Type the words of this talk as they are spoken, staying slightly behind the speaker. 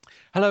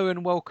Hello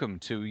and welcome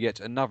to yet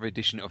another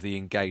edition of the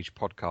Engage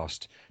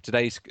podcast.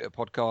 Today's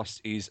podcast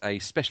is a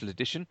special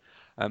edition.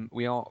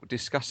 We are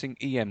discussing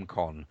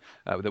EMCon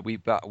but we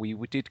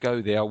did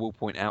go there. I will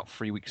point out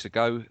 3 weeks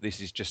ago.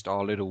 This is just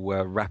our little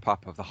wrap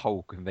up of the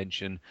whole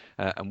convention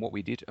and what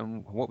we did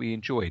and what we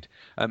enjoyed.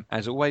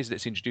 As always,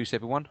 let's introduce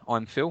everyone.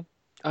 I'm Phil.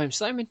 I'm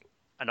Simon.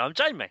 And I'm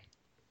Jamie.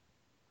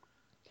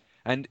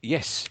 And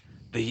yes,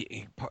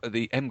 the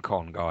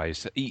MCon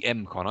guys,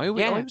 EMCon. I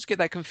always get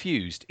that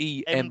confused.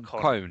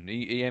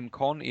 EMCon,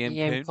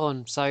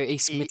 EMCon, so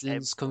East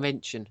Midlands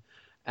Convention,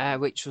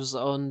 which was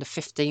on the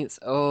 15th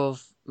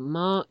of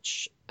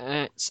March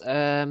at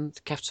the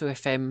Capital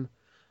FM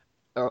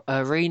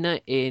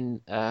Arena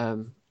in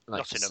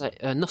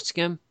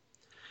Nottingham.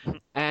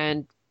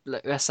 And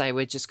like I say,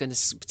 we're just going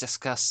to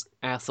discuss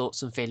our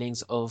thoughts and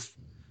feelings of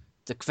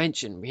the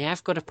convention. We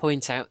have got to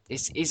point out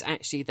this is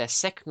actually their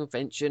second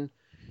convention,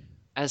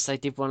 as they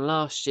did one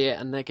last year,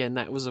 and again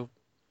that was a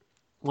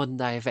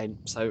one-day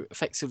event. So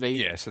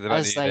effectively, as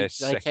they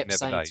kept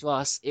saying to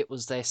us, it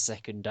was their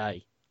second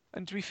day.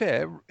 And to be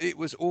fair, it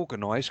was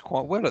organised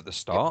quite well at the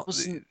start.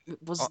 It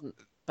wasn't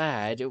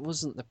bad. It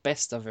wasn't the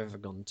best I've ever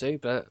gone to,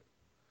 but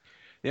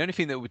the only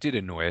thing that did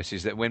annoy us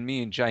is that when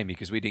me and Jamie,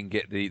 because we didn't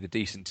get the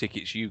decent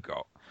tickets you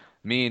got,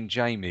 me and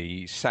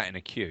Jamie sat in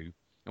a queue.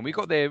 And we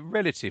got there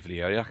relatively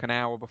early, like an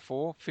hour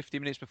before, 50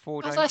 minutes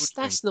before.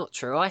 That's not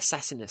true. I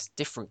sat in a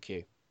different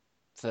queue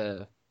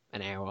for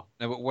an hour.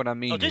 No, but what I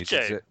mean is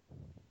that...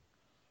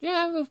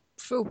 Yeah, well,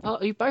 Phil,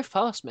 you both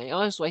passed me.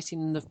 I was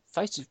waiting in the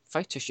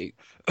photo shoot.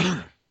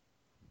 Yeah,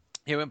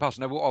 went past.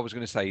 No, what I was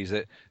going to say is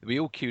that we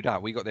all queued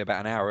up. We got there about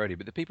an hour early,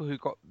 but the people who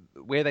got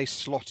where they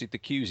slotted the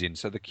queues in,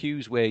 so the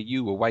queues where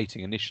you were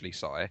waiting initially,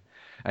 Si,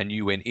 and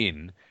you went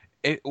in,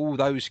 all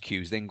those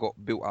queues then got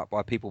built up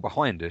by people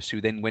behind us who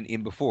then went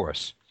in before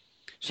us.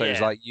 So it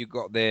was like you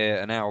got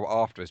there an hour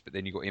after us, but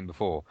then you got in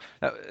before.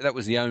 That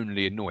was the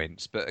only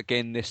annoyance. But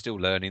again, they're still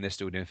learning, they're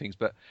still doing things.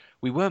 But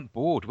we weren't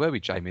bored, were we,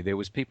 Jamie? There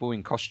was people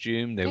in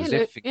costume, there was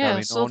everything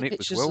going on. It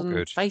was well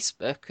good.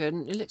 Facebook,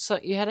 and it looks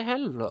like you had a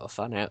hell of a lot of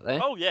fun out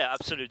there. Oh yeah,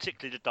 absolutely.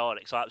 Particularly the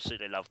Daleks, I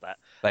absolutely love that.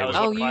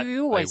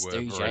 You always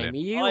do,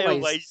 Jamie. I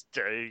always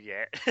do,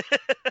 yeah.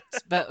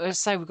 But let's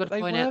say we've got to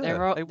point out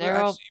there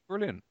are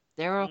brilliant.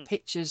 There are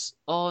pictures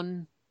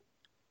on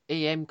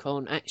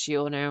EMCon actually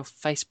on our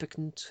Facebook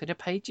and Twitter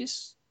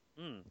pages.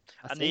 And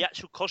the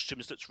actual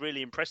costumes looked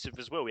really impressive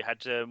as well. We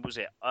had,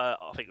 I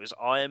think it was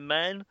Iron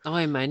Man.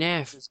 Iron Man,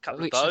 yeah.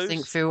 Which I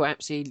think Phil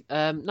absolutely...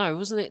 no,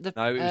 wasn't it?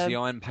 No, it was the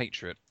Iron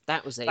Patriot.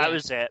 That was it.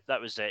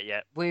 That was it,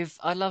 yeah. With,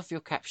 I love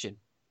your caption,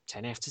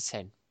 10 out of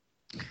 10.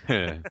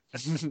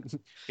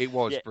 It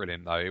was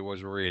brilliant, though. It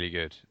was really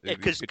good. You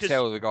could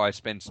tell the guy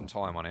spent some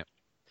time on it.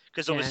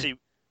 Because obviously...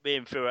 Me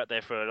and Phil were out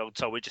there for a long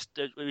time. We just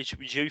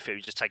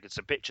taking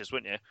some pictures,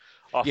 weren't you?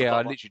 I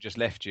literally just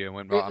left you and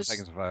went, right, I'm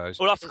taking some photos.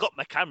 Well, I forgot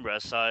my camera,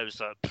 so I was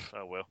like,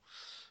 oh well.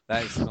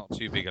 That is not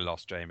too big a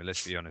loss, Jamie,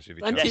 let's be honest with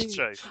you. That's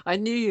true. I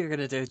knew you were going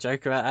to do a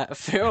joke about that.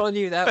 Phil, I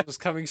knew that was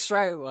coming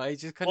straight away.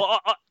 Just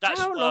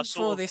how long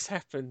before this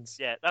happens?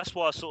 Yeah, that's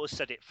why I sort of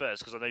said it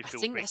first, because I know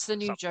Phil... I think that's the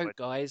new joke,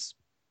 guys.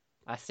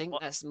 I think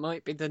that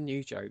might be the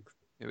new joke.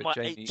 Yeah, but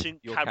Jamie,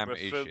 your camera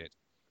is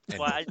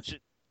shit.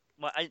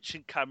 My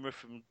ancient camera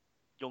from...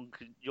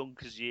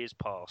 Yonkers years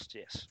past,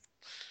 yes.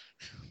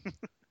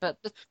 But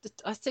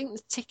I think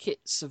the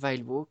tickets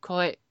available are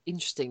quite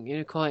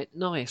interesting, quite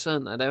nice,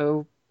 aren't they? They're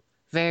all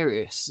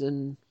various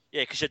and...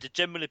 Yeah, because you had the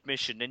general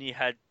admission, then you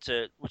had...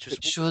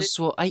 which was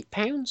what,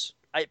 £8?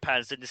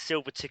 £8, then the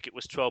silver ticket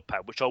was £12,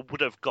 which I would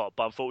have got,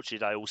 but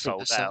unfortunately they all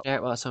sold out. By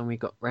the time we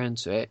got round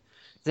to it.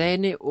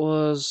 Then it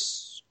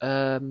was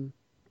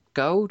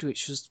gold,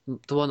 which was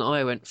the one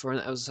I went for, and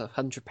that was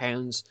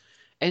 £100.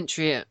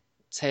 Entry at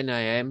 10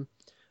 a.m.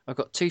 I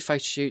got 2 photo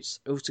shoots,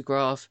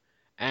 autograph,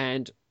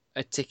 and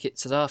a ticket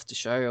to the after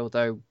show,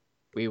 although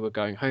we were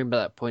going home by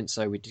that point,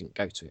 so we didn't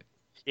go to it.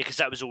 Yeah, because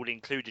that was all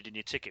included in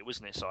your ticket,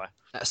 wasn't it, Si?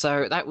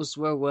 So that was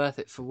well worth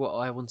it for what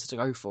I wanted to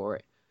go for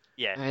it.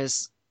 Yeah.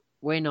 As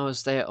when I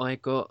was there, I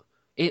got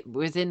it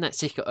within that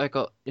ticket. I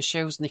got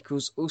Michelle's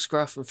Nichols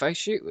autograph and photo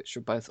shoot, which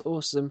were both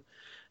awesome,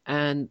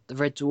 and the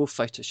Red Dwarf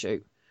photo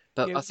shoot.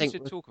 But I think we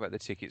should talk about the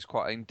tickets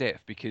quite in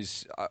depth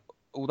because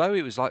although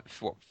it was like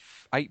 £8,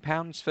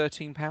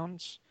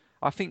 £13.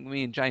 I think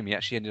me and Jamie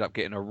actually ended up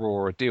getting a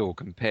rawer deal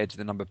compared to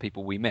the number of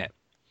people we met.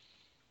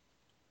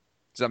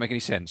 Does that make any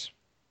sense?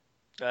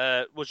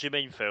 What do you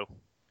mean, Phil?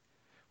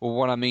 Well,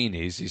 what I mean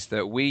is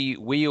that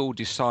we all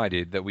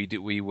decided that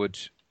we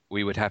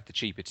would have the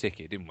cheaper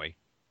ticket, didn't we?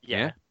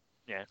 Yeah.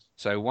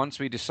 So once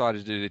we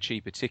decided to do the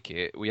cheaper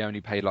ticket, we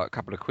only paid like a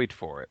couple of quid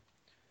for it.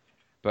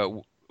 But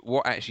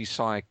what actually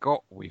Si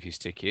got with his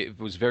ticket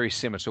was very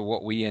similar to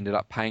what we ended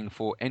up paying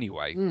for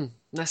anyway.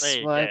 That's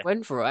why I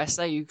went for it. I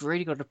say you've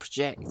really got to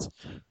project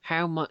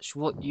how much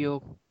what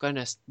you're going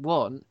to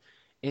want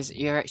is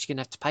you're actually going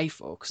to have to pay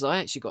for. Because I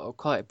actually got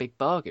quite a big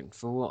bargain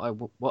for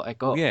what I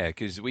got. Yeah,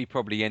 because we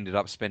probably ended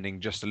up spending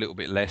just a little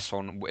bit less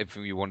on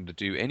everything we wanted to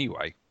do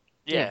anyway.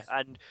 Yeah,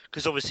 and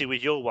because obviously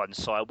with your one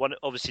side, one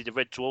obviously the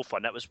Red Dwarf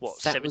one, that was what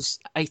That 70. was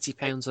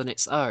 £80 on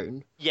its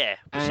own, Yeah,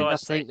 and I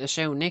precisely. think the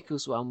Shell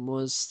Nichols one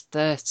was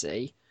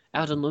 30.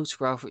 Alden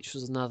Autograph, which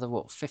was another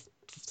what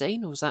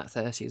 15, or was that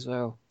 30 as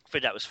well? I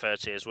think that was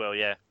 30 as well.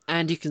 Yeah.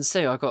 And you can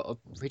see I got a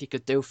really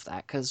good deal for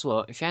that because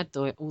what if you add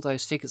all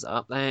those figures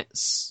up,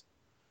 that's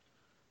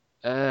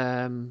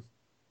um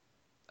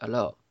a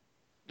lot.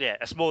 Yeah,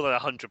 it's more than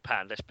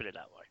 £100. Let's put it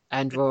that way.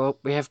 And well,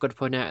 we have got to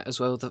point out as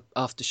well the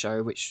after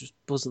show, which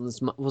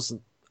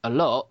wasn't a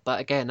lot, but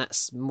again,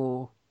 that's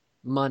more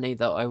money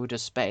that I would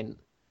have spent.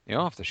 The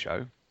after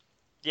show.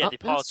 Yeah, Oh, the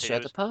that's party. show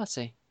the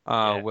party.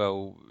 Oh, Yeah.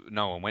 well,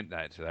 no one went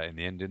there to that in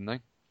the end, didn't they?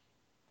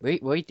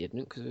 We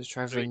didn't because we was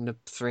travelling the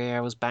 3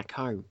 hours back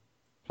home.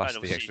 Plus And the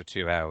obviously, extra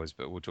 2 hours,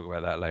 but we'll talk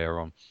about that later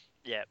on.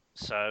 yeah.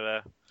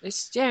 So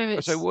It's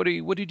So what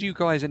did you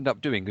guys end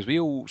up doing? Because we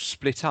all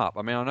split up.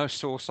 I mean, I know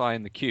Sorsai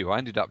in the queue. I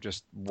ended up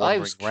just I wandering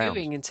was around.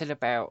 queuing until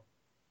about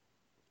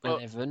well,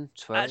 11,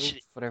 12,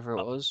 actually, whatever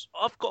it was.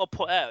 I've got to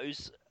point out,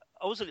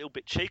 I was a little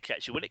bit cheeky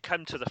actually when it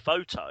came to the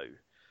photo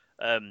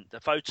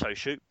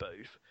shoot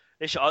booth.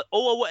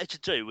 All I wanted to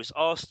do was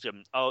ask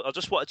them. I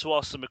just wanted to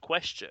ask them a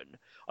question.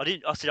 I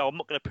didn't. I said, "Oh, I'm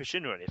not going to push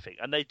in or anything,"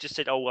 and they just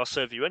said, "Oh, I'll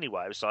serve you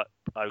anyway." I was like,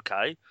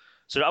 "Okay."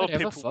 So the other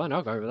Whatever, people fine,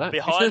 I'll go with that.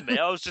 behind me,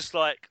 I was just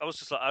like,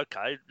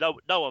 "Okay."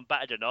 No one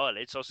batted an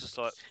eyelid. So I was just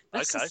like,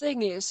 That's "Okay." the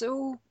thing. It's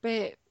all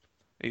bit.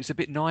 It's a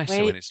bit nicer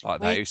We're, when it's like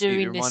that. we're It doing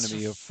this reminded for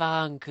me of.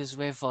 fun because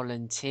we're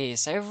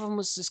volunteers. So everyone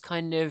was just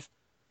kind of.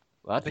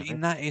 Well, I But don't know.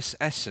 in that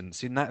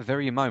essence, in that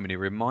very moment, it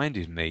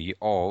reminded me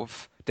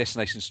of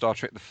Destination Star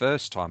Trek the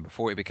first time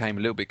before it became a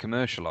little bit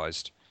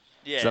commercialised.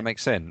 Does Yeah, that make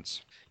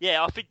sense?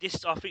 yeah. I think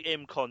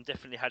MCon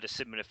definitely had a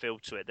similar feel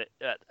to it.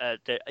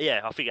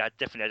 Yeah, I think it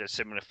definitely had a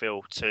similar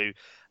feel to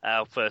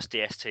our first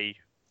DST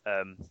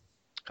um,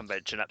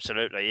 convention.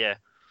 Absolutely, yeah.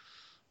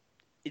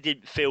 It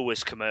didn't feel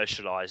as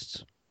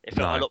commercialised. It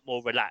felt a No. lot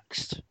more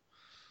relaxed.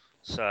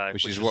 So,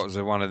 Which which is was what was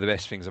one of the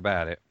best things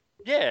about it.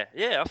 yeah,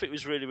 I think it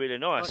was really, really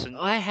nice. And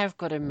I have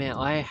got to admit,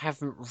 I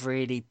haven't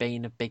really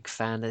been a big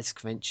fan of this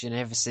convention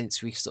ever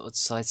since we sort of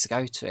decided to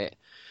go to it.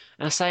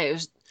 And I say it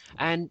was,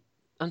 and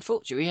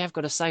unfortunately, we have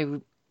got to say,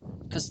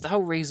 because the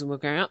whole reason we're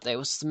going up there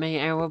was to meet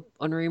our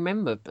honorary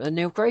member,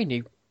 Neil Green,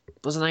 who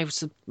wasn't able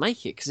to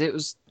make it because it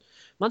was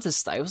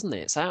Mother's Day, wasn't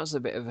it? So that was a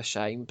bit of a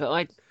shame.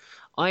 But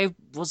I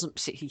wasn't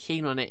particularly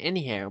keen on it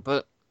anyhow.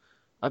 But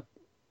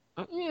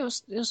yeah,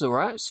 it was all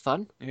right. It was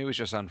fun. It was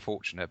just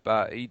unfortunate,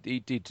 but he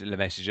did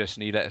message us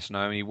and he let us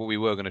know. And we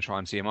were going to try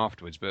and see him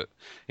afterwards, but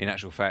in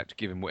actual fact,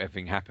 given what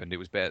everything happened, it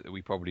was better that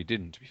we probably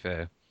didn't. To be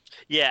fair.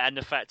 yeah, and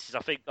the fact is, I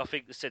think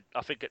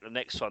at the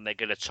next one they're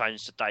going to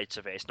change the date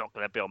of it. It's not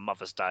going to be on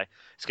Mother's Day.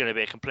 It's going to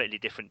be a completely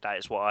different day.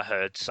 Is what I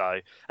heard.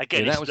 So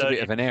again, Yeah, that it's was a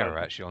bit of learning an error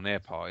from actually on their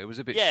part. It was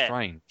a bit yeah,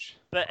 strange.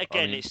 but I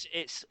again, mean,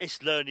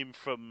 it's learning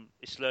from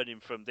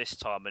this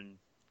time and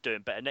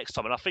doing better next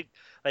time. And I think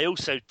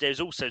there's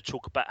also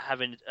talk about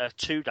having a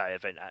 2 day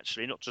event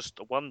actually, not just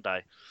a 1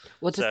 day.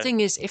 Well, the So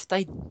thing is, if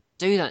they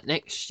do that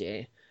next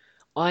year,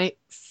 I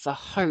for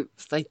hope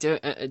they do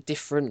it at a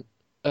venue.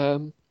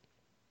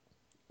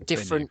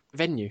 different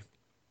venue.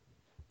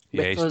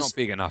 Yeah, it's Because not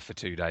big enough for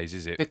 2 days,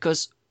 is it?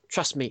 because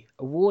trust me,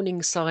 a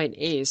warning sign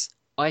is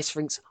ice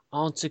rinks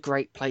aren't a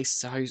great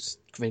place to host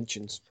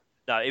conventions.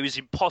 no, it was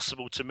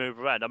impossible to move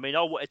around. I mean,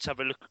 I wanted to have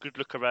a good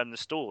look around the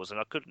stores, and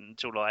I couldn't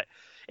until like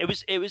it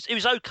was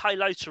okay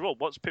later on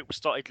once people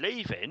started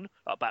leaving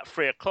at about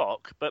 3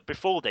 o'clock. But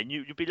before then,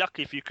 you'd be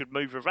lucky if you could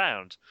move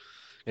around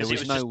There because it was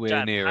was just nowhere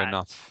jam near packed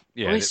enough.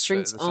 Yeah, Ice but at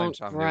rinks the same aren't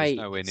time, there was great.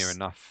 nowhere near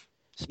enough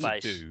to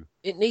space. do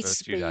It for needs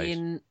to 2 days. be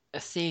in a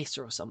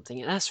theatre or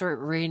something. That's where it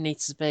really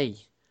needs to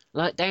be.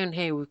 Like down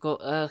here, we've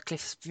got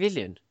Cliff's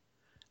Pavilion,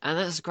 and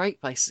that's a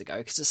great place to go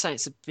because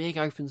it's a big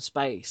open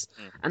space.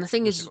 Mm. And the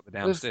thing We've also is, got the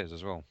downstairs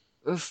as well.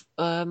 with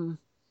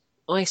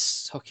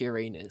ice hockey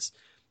arenas,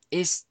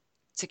 is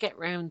to get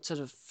round to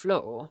the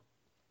floor.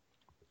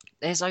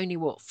 There's only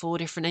what 4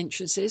 different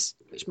entrances,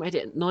 which made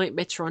it a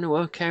nightmare trying to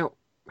work out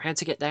how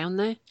to get down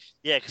there.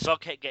 Yeah, because I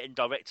kept getting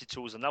directed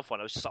towards another one.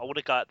 I was just like, I want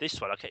to go out this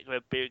one. I kept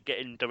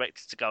getting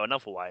directed to go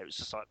another way. It was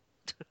just like,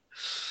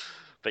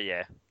 but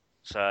yeah.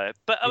 So,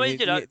 but I mean,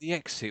 The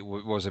exit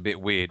was a bit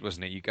weird,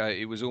 wasn't it?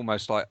 It was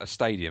almost like a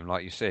stadium,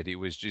 like you said. It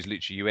was just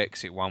literally you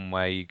exit one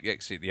way, you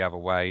exit the other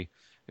way.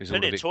 It was all a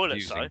plenty of bit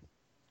toilets confusing.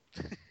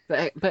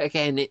 though. But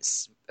again,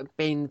 it's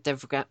being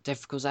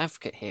devil's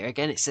advocate here.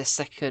 Again, it's their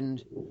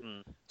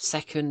Mm.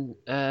 second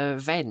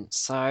event,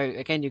 so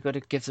again, you've got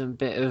to give them a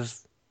bit of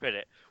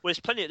Really? Well,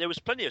 there was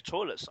plenty of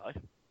toilets though.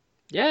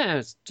 yeah.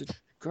 It's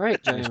great,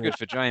 It's Jamie. good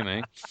for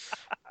Jamie.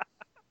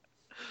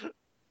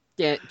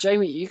 Yeah,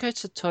 Jamie, you go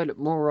to the toilet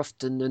more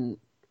often than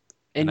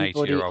An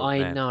anybody 80-year-old I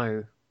man.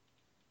 know.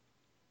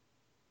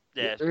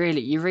 Yeah.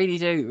 You really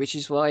do, which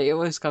is why it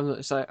always comes.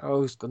 It's like,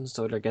 oh, he's gone to the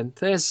toilet again.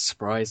 There's a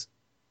surprise.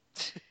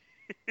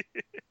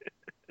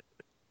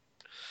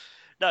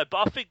 No,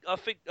 but I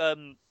think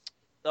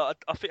I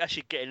think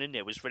actually getting in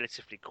there was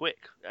relatively quick,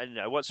 and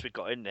once we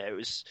got in there, it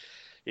was,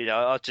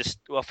 I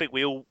think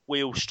we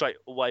all straight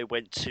away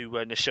went to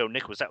Nichelle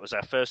Nichols. That was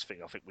our first thing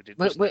I think we did,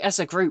 wasn't it? As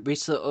a group, we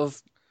sort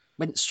of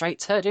went straight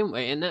to her, didn't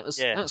we? And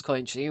Yeah. that was quite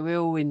interesting. We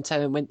all in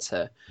turn went to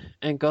her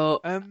and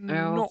got our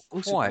Not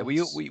quite.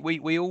 autographs.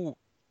 We all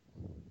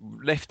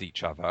left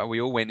each other.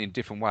 We all went in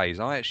different ways.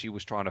 I actually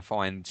was trying to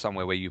find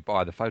somewhere where you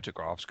buy the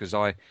photographs because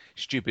I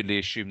stupidly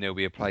assumed there'll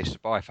be a place to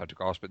buy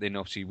photographs, but then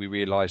obviously we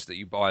realised that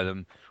you buy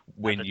them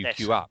when the you desk.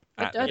 queue up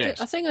at the I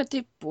desk. think I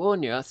did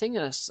warn you. I think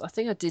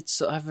I did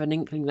sort of have an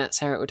inkling that's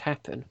how it would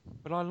happen.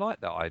 But I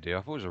like that idea.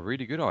 I thought it was a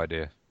really good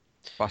idea.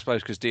 But I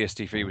suppose because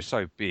DSTV was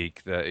so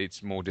big that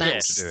it's more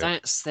difficult to do it.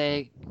 That's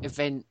their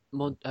event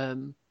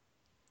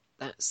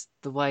that's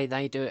the way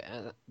they do it.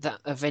 That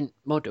event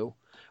model,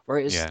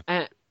 whereas Yeah.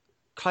 at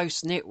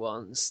close knit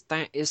ones,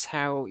 that is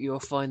how you'll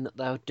find that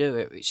they'll do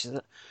it, which is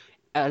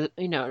an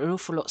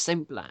awful lot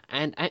simpler,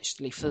 and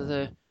actually for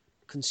the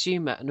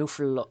consumer an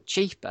awful lot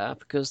cheaper,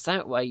 because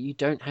that way you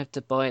don't have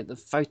to buy the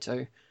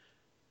photo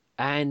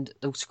and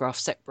the autograph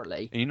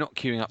separately. And you're not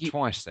queuing up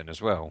twice then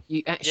as well.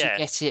 You actually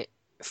get it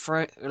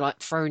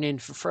thrown in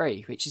for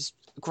free, which is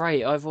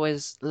great. I've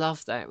always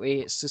loved that.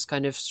 It's just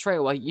kind of straight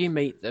away you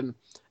meet them,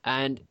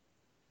 and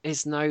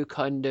there's no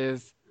kind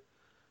of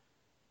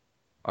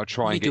I'll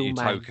try and get your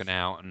middleman. token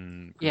out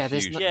and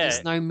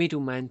there's no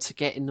middleman to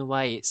get in the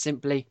way. It's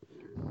simply,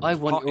 I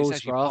want your It's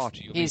actually autograph. part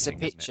of your Here's a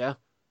meeting, isn't it? picture,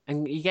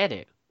 and you get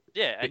it.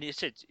 Yeah, and you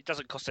said it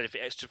doesn't cost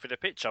anything extra for the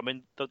picture. I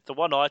mean, the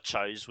one I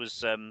chose was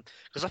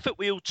because I think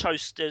we all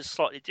chose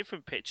slightly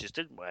different pictures,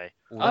 didn't we?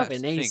 Well, I've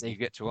that's been the thing, easy. You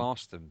get to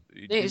ask them.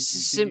 It's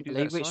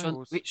simply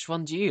which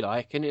one do you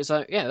like, and it's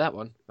like, yeah, that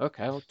one.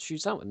 Okay, I'll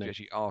choose that one You then.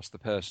 actually ask the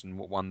person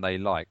what one they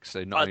like.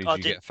 So not only do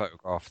you get a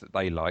photograph that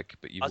they like,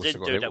 but you've I also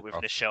didn't got do their that with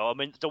autograph. Nichelle. I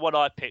mean, the one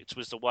I picked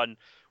was the one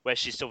where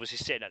she's obviously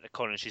sitting at the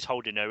con and she's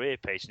holding her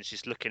earpiece and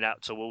she's looking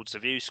out towards the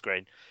view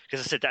screen.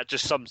 Because I said that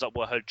just sums up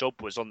what her job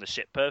was on the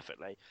ship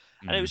perfectly.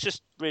 And it was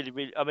just really,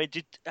 really. I mean,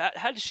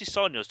 how did she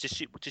sign yours?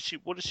 What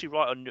did she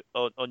write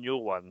on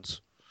your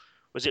ones?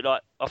 Was it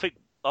like I think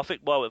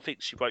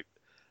she wrote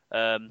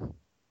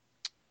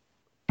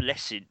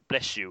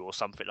bless you or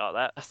something like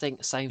that. I think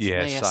the same for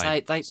Yeah, me.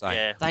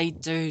 same. They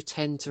do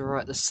tend to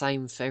write the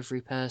same for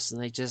every person.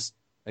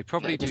 They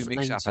probably do different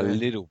mix it names up a for it.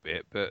 little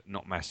bit, but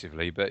not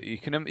massively. But you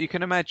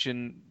can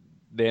imagine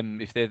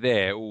them if they're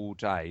there all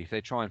day. If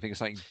they try and think of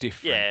something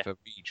different for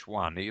each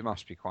one, it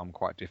must become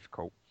quite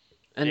difficult.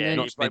 And Yeah, then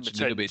Not to mention a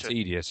little bit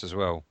tedious as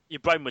well. Your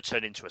brain would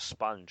turn into a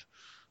sponge.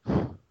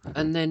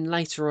 and then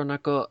later on, I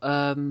got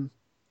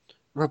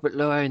Robert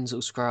Llewellyn's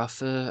autograph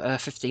for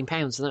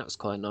 £15, and that was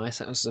quite nice.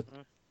 That was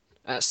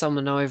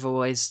someone I've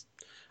always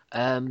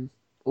Oh, you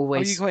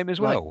got him as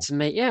liked well? to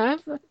meet. Yeah,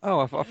 Oh,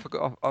 I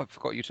forgot. I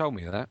forgot you told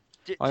me that.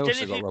 I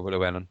also got Robert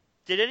Llewellyn.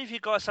 Did any of you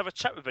guys have a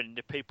chat with any of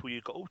the people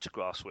you got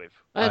autographs with?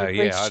 I had a brief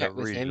Yeah, I had a chat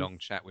with really him. long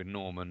chat with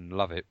Norman.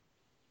 Love it.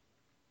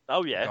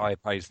 Oh The yeah. guy who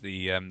plays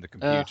the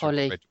computer.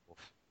 Holly. Red Dwarf.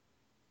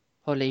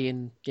 Holly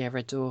and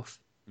Red Dwarf.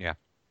 Yeah.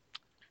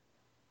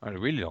 I had a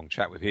really long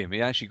chat with him.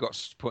 He actually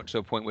got put to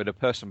a point where the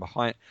person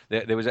behind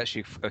there was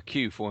actually a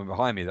queue forming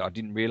behind me that I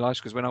didn't realise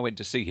because when I went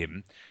to see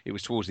him, it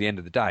was towards the end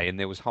of the day and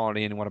there was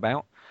hardly anyone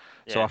about.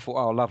 So Yeah. I thought,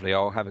 oh, lovely,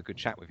 I'll have a good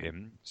chat with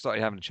him.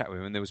 Started having a chat with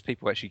him, and there was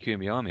people actually queuing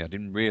behind me. I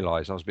didn't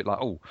realise. I was a bit like,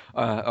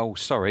 oh,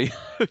 sorry.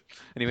 And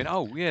he went,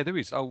 oh, yeah, there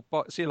is. Oh,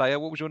 see you later.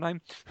 What was your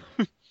name?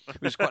 It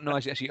was quite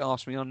nice. He actually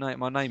asked me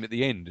my name at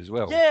the end as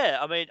well. Yeah,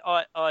 I mean,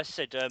 I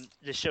said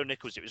Nichelle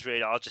Nichols. It was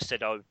really. I just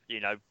said, I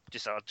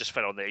just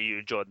fell on there. You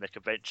enjoyed the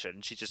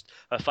convention. She just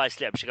her face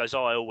lit up. She goes,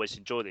 oh, I always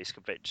enjoy these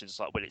conventions.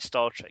 Like when it's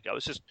Star Trek. I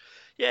was just,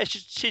 yeah.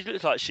 She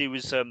looked like she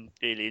was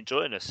really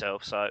enjoying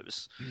herself. So it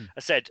was. I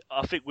said,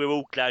 I think we're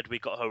all glad we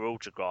got her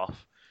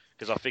autograph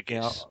because I think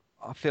it's.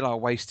 I feel I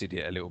wasted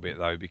it a little bit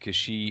though because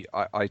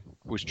I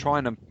was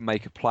trying to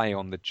make a play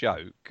on the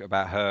joke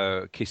about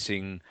her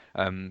kissing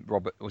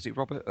Robert. Was it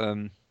Robert?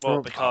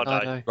 Robert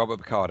Picardo. Robert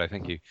Picardo.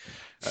 Thank you.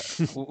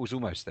 Was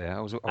almost there. I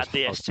was At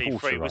the I was ST3,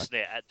 quarter right. wasn't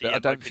it? At the But I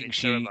don't opening think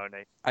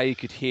ceremony. A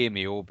could hear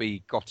me or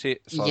B got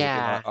it. So Yeah. I was a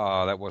bit like,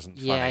 oh, that wasn't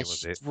funny, Yeah, was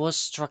she it? was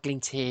struggling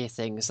to hear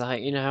things.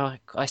 Like,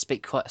 I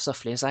speak quite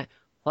softly. It's like,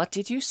 what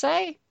did you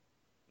say?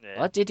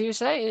 Yeah. What did you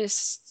say?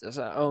 It's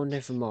like, oh,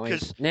 never mind.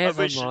 'Cause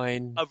Never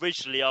mind.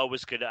 Originally, I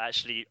was going to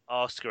actually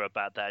ask her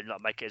about that and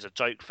not make it as a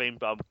joke thing,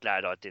 but I'm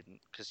glad I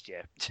didn't because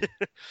yeah.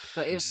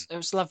 But it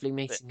was lovely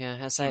meeting her.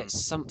 I say it's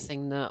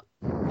something that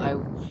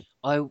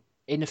I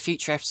in a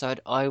future episode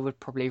I would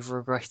probably have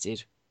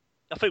regretted.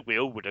 I think we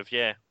all would have,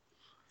 yeah.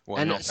 What,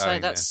 And not so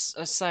going there? I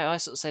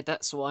sort of said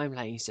that's what I'm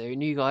planning to do.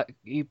 And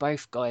you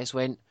both guys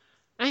went,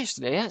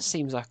 actually, that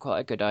seems like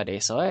quite a good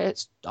idea. So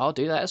I'll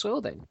do that as well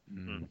then.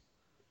 Mm.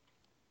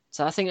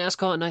 So I think that's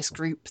quite a nice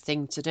group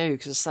thing to do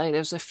because there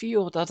was a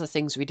few other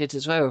things we did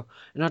as well,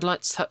 and I'd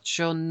like to touch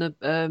on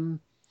the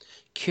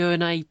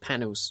Q&A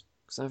panels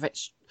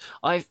because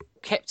I've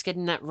kept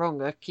getting that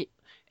wrong.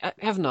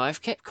 Haven't I?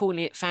 I've kept calling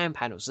it fan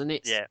panels, and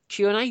it's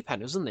Q&A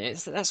panels, isn't it?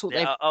 That's what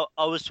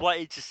I was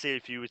waiting to see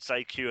if you would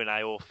say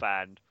Q&A or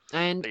fan.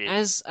 And Yeah.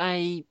 as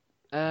a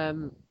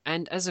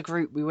And as a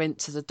group, we went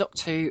to the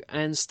Doctor Who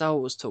and Star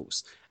Wars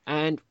talks.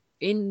 And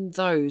in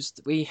those,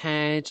 we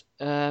had.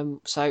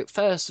 So,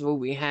 first of all,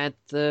 we had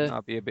And the.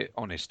 I'll be a bit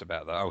honest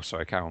about that. Oh,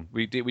 sorry, Karen.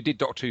 We did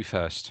Doctor Who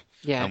first,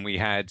 Yeah. and we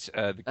had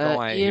the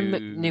guy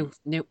Ian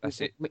who.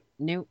 That's it.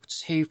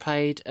 McNeilt, who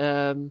played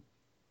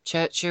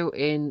Churchill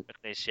in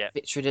Yeah.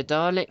 Victory of the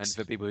And Daleks.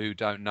 for people who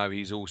don't know,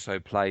 he's also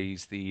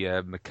plays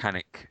the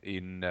mechanic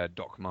in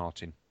Doc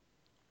Martin.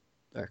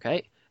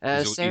 Okay.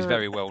 He's Sarah,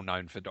 very well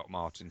known for Doc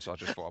Martin, so I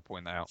just thought I'd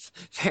point that out.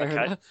 fair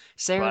Okay. enough.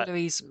 Sarah Right.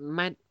 Louise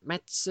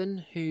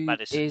Madsen, who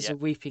Madison, is yeah. a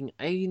Weeping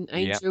Yeah,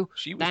 Angel.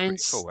 she was Dan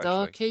pretty cool,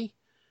 actually.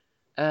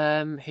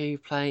 Starkey, who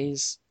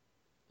plays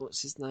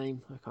what's his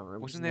name? I can't remember.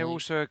 Wasn't his there name.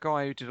 also a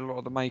guy who did a lot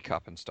of the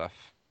makeup and stuff?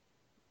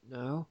 No.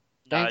 No,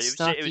 Dan it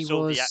Starkey was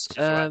all the actors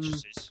or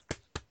actresses.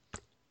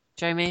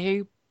 Jamie,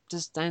 who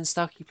does Dan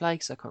Starkey play?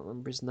 'Cause I can't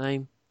remember his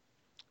name.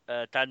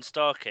 Dan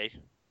Starkey.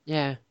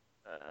 Yeah.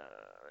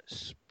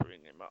 Let's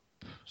bring him up.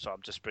 So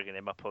I'm just bringing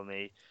him up on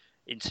the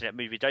Internet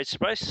Movie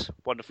Database.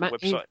 Wonderful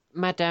website.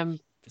 Madame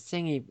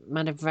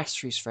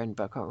Vastri's friend,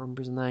 but I can't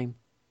remember his name.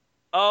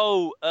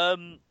 Oh,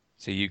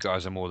 See, you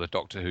guys are more the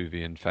Doctor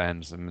Whovian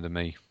fans than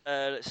me.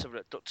 let's have a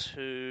look. Doctor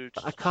Who.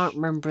 But I can't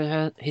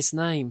remember his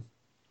name.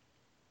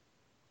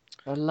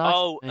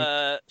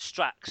 Strax.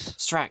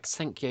 Strax,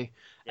 thank you.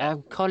 Yeah.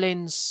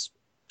 Colin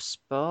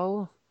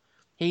Spall.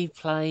 He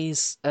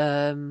plays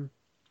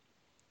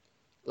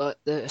like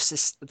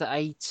the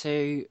aide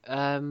to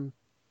oh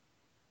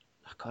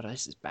god,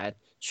 this is bad.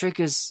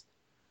 Trigger's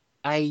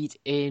aide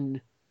in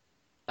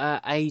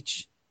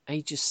Age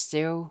of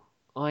Steel.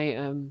 The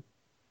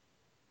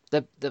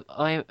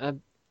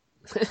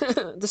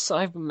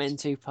Cybermen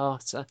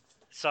two-parter.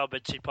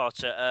 Cybermen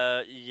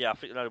two-parter. Yeah, I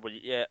think another one.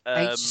 Yeah.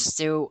 Age of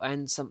Steel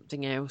and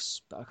something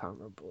else, but I can't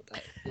remember what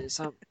that is.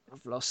 I've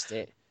lost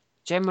it.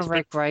 Gemma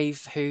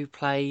Redgrave, who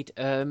played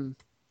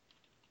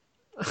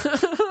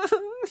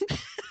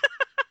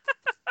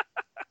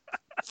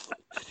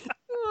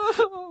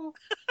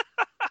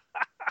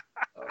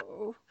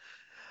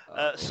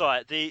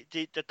Sorry, the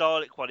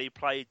Dalek one. He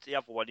played the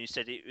other one. You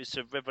said it was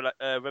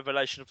a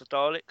revelation of the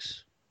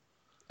Daleks.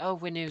 Oh,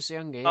 when he was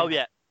younger. Yeah. Oh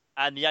yeah,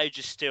 and the Age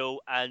of Steel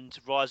and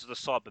Rise of the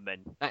Cybermen.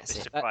 That's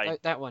Mr. it. Crane.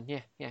 That one.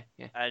 Yeah.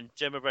 And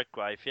Gemma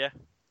Redgrave. Yeah.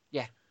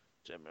 Yeah.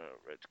 Gemma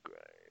Redgrave.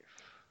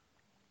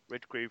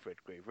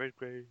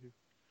 Redgrave.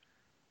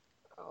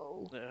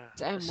 Oh,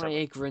 damn my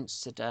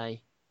ignorance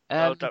today.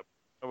 Don't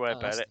worry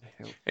about it.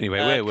 Anyway,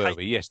 where were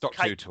we? Yes,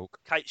 Doctor Who talk.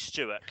 Kate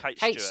Stewart.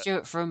 Kate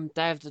Stewart from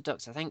Day of the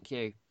Doctor. Thank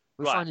you.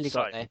 We Right, finally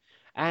got there.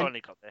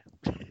 Finally got there.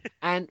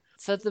 And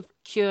for the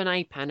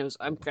Q&A panels,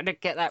 I'm going to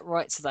get that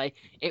right today.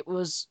 It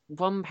was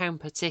 £1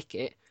 per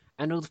ticket,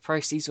 and all the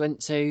proceeds went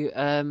to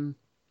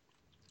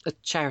a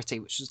charity,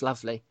 which was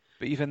lovely.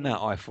 But even that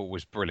I thought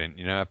was brilliant.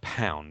 You know,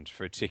 £1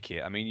 for a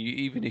ticket. I mean,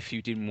 even if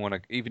you didn't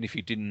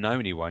know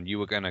anyone, you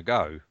were going to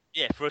go.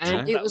 Yeah, for a talk,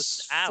 and it that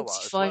was an hour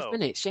 45 as well.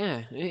 minutes.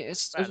 Yeah, it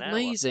was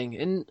amazing,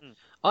 and Mm.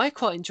 I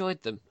quite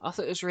enjoyed them. I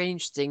thought it was really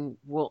interesting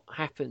what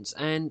happens.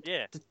 And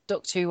Yeah. the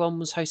Doctor Who one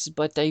was hosted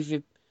by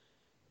David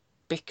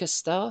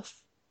Bickerstaff.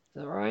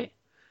 Is that right?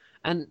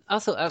 And I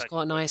thought that was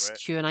quite a nice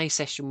Q&A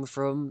session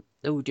from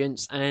the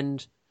audience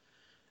and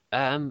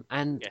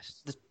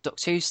Yes. the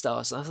Doctor Who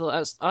stars.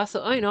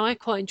 I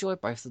quite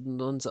enjoyed both of them,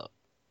 the ones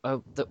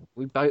that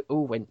we both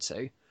all went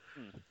to.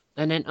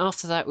 And then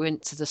after that, we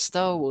went to the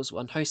Star Wars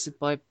one, hosted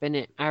by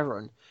Bennett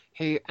Aaron,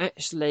 who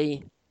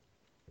actually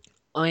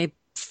I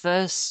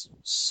first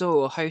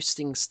saw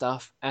hosting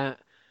stuff at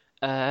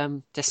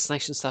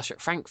Destination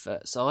Starship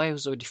Frankfurt, so I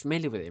was already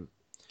familiar with him.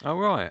 Oh,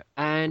 right.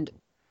 And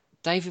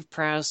David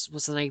Prowse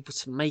wasn't able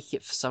to make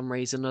it for some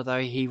reason,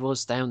 although he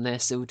was down there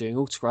still doing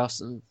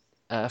autographs and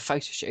photo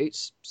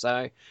shoots.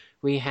 So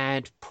we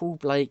had Paul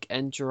Blake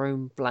and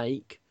Jerome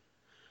Blake.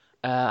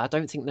 I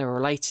don't think they're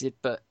related,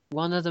 but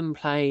one of them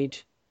played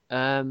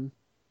the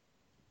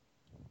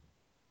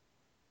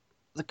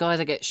guy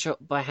that gets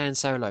shot by Han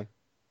Solo.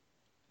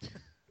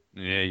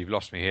 Yeah, you've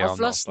lost me here. I've I'm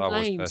not a lost Star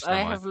Wars names. person, I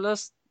am have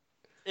lost.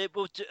 I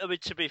mean,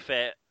 to be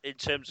fair, in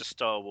terms of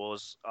Star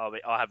Wars, I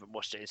haven't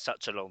watched it in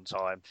such a long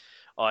time.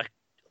 I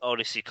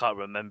honestly can't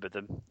remember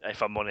them,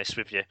 if I'm honest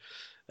with you.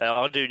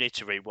 I do need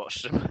to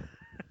rewatch them.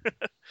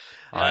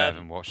 I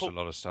haven't watched a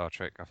lot of Star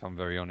Trek, if I'm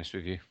very honest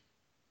with you.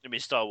 I mean,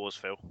 Star Wars,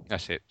 Phil.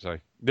 That's it, sorry.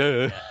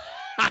 Duh.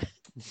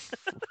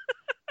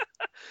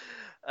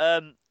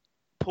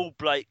 Paul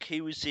Blake,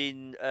 he was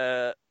in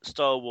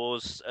Star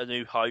Wars A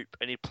New Hope,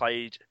 and he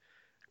played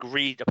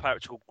a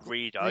character called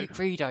Greedo.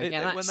 Greedo,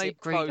 yeah, that's when they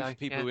it, Greedo, both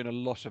people yeah. in a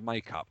lot of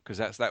makeup, because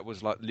that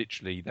was like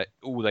literally that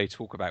all they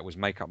talk about was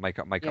makeup.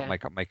 Yeah.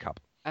 Makeup.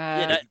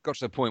 That- It got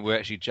to the point where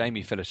actually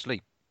Jamie fell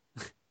asleep.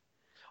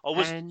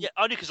 only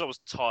because I was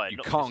tired. You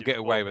not can't because get it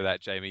was away boring. with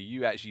that, Jamie.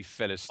 You actually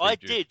fell asleep. I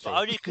during did, the but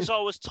talk. only because I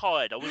was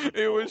tired. I wasn't.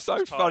 It was so I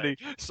was funny.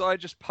 tired. So I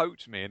just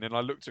poked me, and then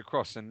I looked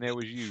across, and there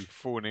was you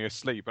falling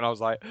asleep, and I was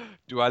like,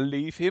 "Do I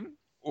leave him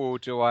or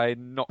do I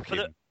knock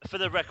him?" For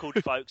the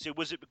record, folks, it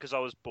wasn't because I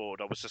was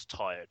bored. I was just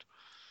tired.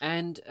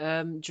 And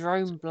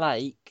Jerome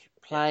Blake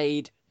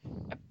played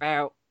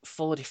about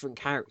 4 different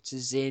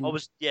characters I in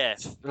was, yeah,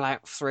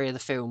 like 3 of the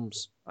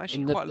films. I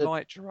actually In quite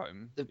liked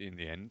Jerome the in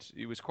the end.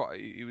 You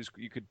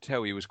could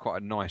tell he was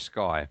quite a nice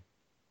guy.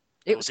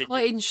 it or was did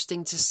quite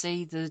interesting to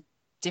see the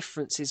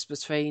differences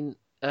between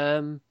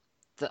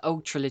the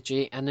old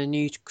trilogy and the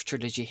new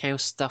trilogy, how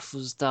stuff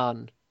was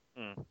done.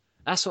 mm.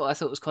 That's what I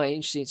thought was quite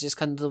interesting. Just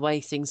kind of the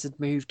way things had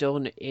moved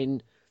on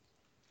in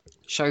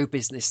show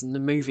business and the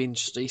movie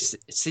industry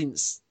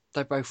since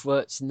they both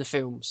worked in the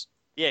films.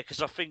 Yeah,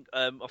 because I think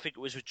it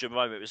was with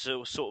Jerome. It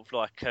was sort of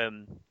like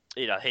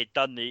he'd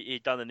done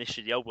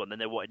initially the old one, then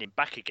they wanted him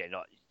back again.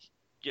 Like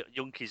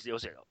Younkies,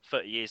 was it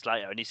 30 years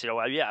later, and he said,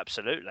 "Oh yeah,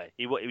 absolutely."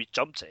 He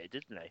jumped at it,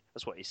 didn't he?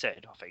 That's what he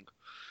said, I think.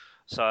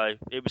 So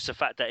it was the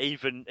fact that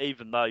even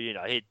though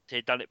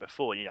he'd done it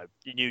before,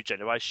 the new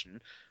generation,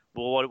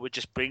 well, why don't we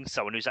just bring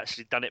someone who's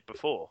actually done it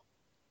before?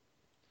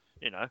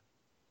 You know,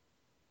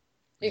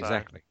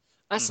 Exactly.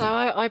 So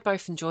I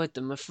both enjoyed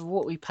them. For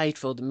what we paid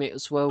for them, it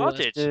was well I worth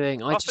did.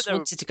 doing. I I just think they were.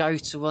 wanted to go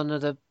to one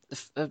of the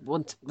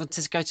wanted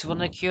to go to one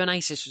of the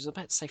Q&A sessions. I was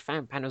about to say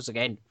fan panels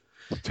again,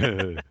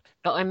 but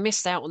I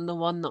missed out on the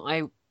one that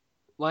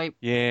I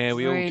Yeah,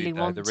 we all really did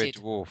though. The Red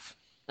wanted. Dwarf.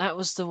 That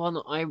was the one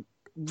that I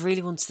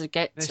really wanted to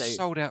get They're to.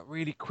 sold out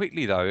really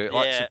quickly though,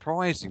 like Yeah,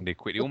 surprisingly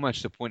quickly,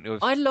 almost to the point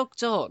of. I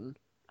logged on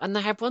and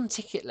they had one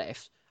ticket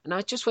left, and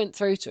I just went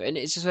through to it, and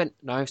it just went,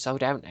 no,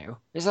 sold out now.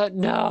 It's like,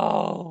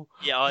 no,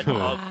 yeah. I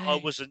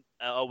why? wasn't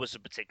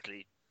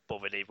particularly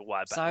bothered either way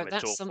about So the Red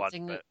that's Dwarf one,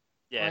 something but I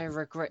yeah,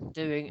 regret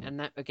doing, and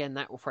that again,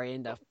 that will probably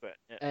but,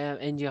 yeah.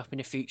 end up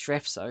in a future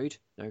episode.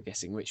 No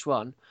guessing which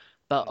one,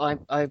 but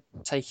I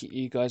take it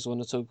you guys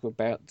want to talk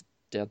about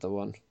the other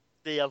one.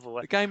 The other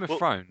one. The Game of Well,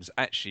 Thrones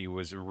actually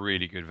was a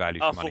really good value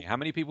I for money. thought How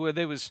many people were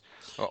there? Was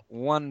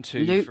one,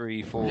 two, Luke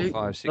three, four, Luke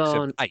five, six,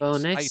 seven, eight. Eight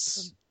of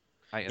Barnes,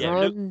 them. Eight of Yeah, them.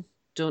 Luke- Ron.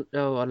 Don't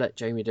know. I'll let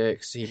Jamie do it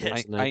because he Yeah.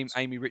 knows the names.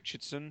 Amy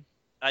Richardson,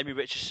 Amy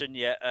Richardson,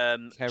 yeah.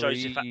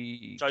 Joseph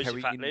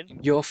Kerry Atlin,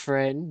 Your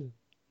friend.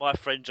 my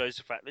friend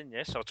Joseph Atlin.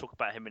 Yes, I'll talk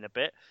about him in a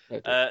bit.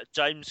 Okay.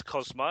 James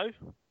Cosmo,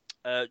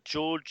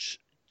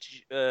 George.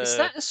 Is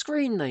that a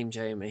screen name,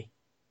 Jamie?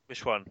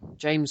 Which one?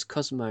 James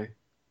Cosmo.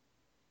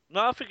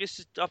 No, I think it's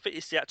the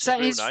Is actor's that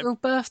real his name. real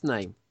birth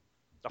name?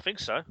 I think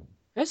so.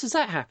 How does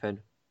that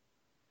happen?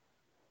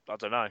 I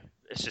don't know.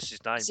 It's just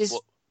his name. Is his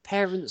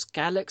parents'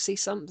 galaxy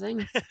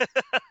something?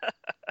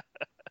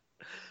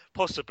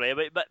 Possibly. I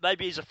mean,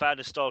 maybe he's a fan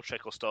of Star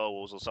Trek or Star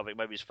Wars or something.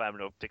 Maybe he's a fan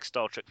of big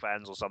Star Trek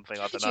fans or something.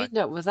 I don't know. Did you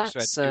know with that You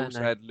also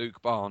surname? had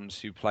Luke Barnes,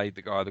 who played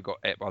the guy that got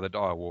ate by the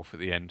direwolf at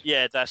the end.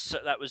 Yeah,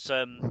 that was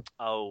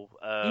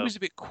He was a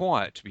bit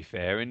quiet, to be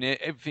fair, and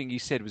everything he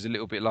said was a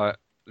little bit like,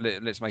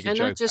 let's make a Can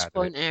joke I just out of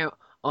point it. out,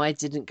 I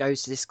didn't go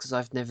to this because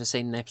I've never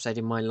seen an episode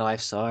in my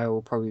life, so I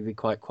will probably be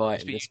quite quiet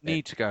But in you this bit.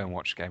 need to go and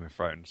watch Game of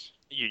Thrones.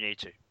 You need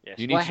to. Yes.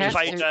 You need Well, I to have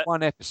just to- watch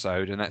one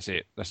episode, and that's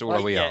it. That's all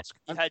Well, we yeah, ask.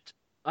 you had.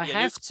 I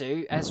Yeah, have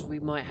to, as we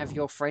might have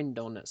your friend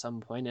on at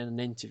some point in an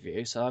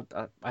interview, so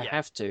I Yeah.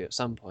 have to at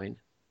some point.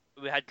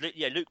 We had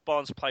Luke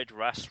Barnes played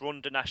Ras.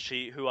 Ron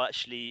Donashi, who I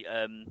actually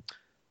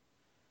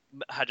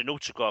had an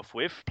autograph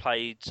with,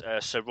 played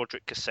Sir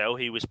Roderick Cassell.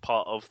 He was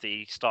part of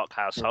the Stark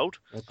household.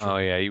 Oh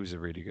yeah, he was a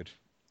really good.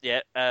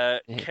 Yeah, Yeah.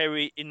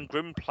 Kerry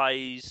Ingram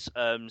plays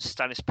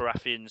Stannis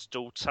Baratheon's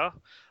daughter,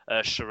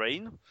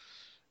 Shireen.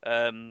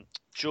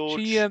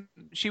 George.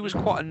 She was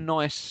quite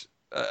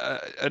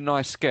a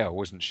nice girl,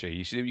 wasn't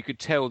she? You could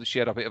tell that she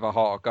had a bit of a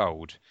heart of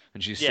gold,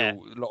 and she's Yeah.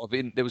 still a lot of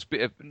in. There was a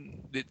bit of,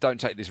 don't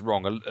take this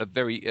wrong,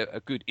 a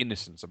good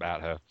innocence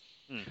about her.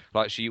 Mm.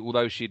 Like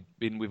although she'd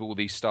been with all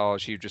these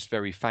stars, she was just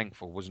very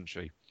thankful, wasn't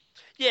she?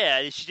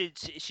 Yeah, she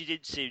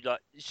did seem like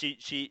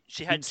she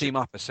had Didn't seem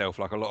up herself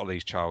like a lot of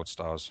these child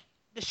stars.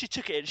 she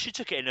took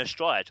it in her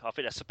stride. I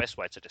think that's the best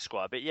way to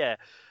describe it. Yeah.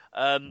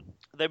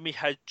 Then we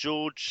had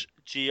George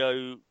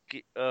I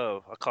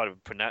can't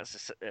even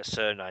pronounce the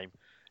surname.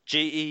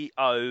 Georgiou.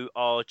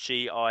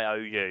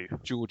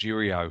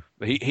 Giorgio,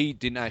 he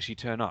didn't actually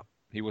turn up.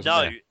 He wasn't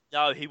there.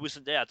 No, he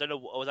wasn't there. I don't know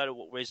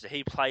what reason.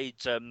 He played.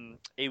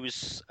 He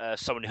was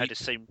someone who had a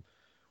scene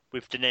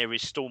with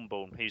Daenerys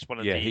Stormborn. He's one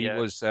of Yeah,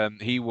 the.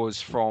 he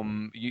was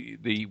from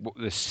the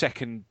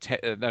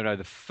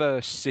the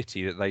first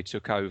city that they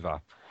took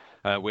over,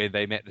 where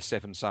they met the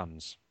Seven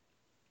Sons.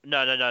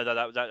 No.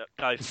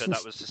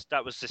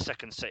 That was the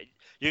second city.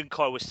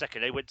 Yunkai was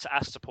second. They went to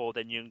Astapor,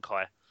 then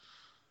Yunkai.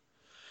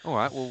 All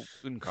right, well,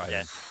 okay.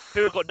 Yeah.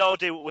 Who have got no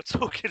idea what we're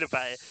talking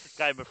about?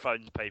 Game of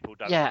Thrones people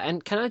don't. Yeah,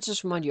 and can I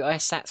just remind you, I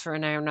sat for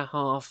an hour and a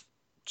half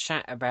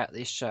chat about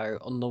this show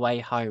on the way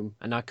home,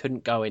 and I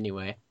couldn't go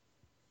anywhere.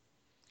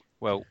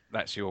 Well,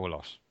 that's your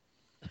loss.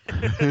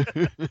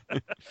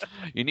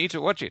 You need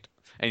to watch it.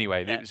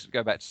 Anyway, Yeah. let's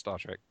go back to Star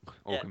Trek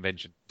or Yeah.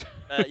 Convention.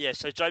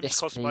 So James Yes,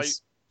 Cosmo.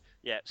 please.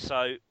 Yeah,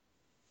 so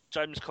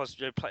James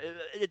Cosmo.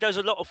 There's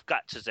a lot of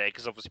actors there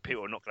because obviously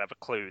people are not going to have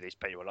a clue who these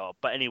people are.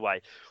 But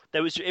anyway, it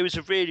was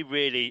a really,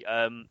 really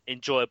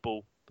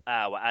enjoyable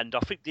hour, and I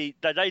think the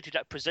lady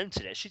that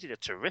presented it, she did a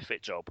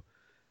terrific job.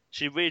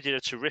 She really did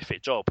a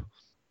terrific job,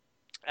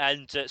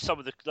 and some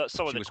of the She was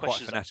quite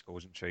questions. fanatical,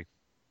 wasn't she?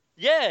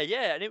 Yeah,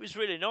 yeah, and it was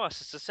really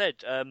nice. As I said,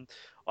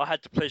 I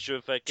had the pleasure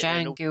of getting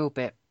an. Jan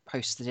Gilbert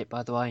posted it,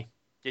 by the way.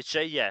 Did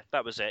she? Yeah,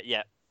 that was it.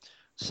 Yeah.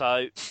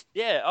 So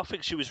yeah, I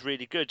think she was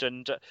really good,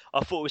 and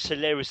I thought it was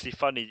hilariously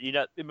funny. You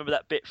know, remember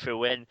that bit, Phil,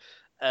 when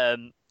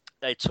um,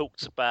 they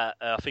talked about?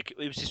 I think it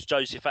was just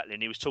Joseph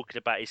Atlin. He was talking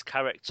about his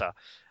character,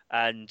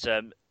 and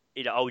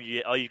you know,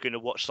 are you going to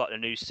watch like the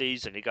new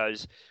season? He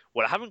goes,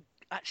 well, I haven't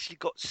actually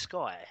got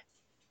Sky.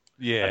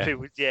 And Yeah.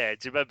 people, yeah,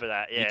 do you remember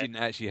that? He Yeah, didn't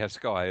actually have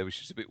Sky. It was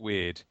just a bit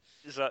weird.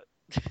 it's like.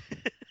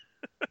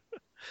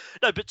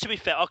 No, but to be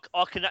fair,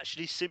 I can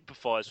actually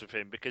sympathise with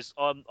him because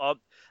I'm out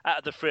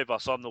of the three of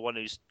us, I'm the one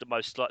who's the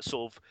most like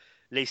sort of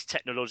least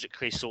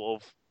technologically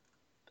sort of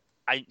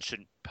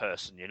ancient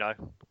person, you know.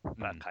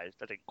 Okay,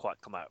 that didn't quite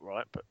come out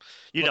right, but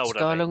you know What's what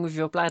go I mean. along with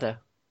your bladder?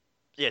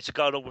 Yeah, to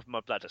go along with my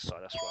bladder side.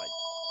 That's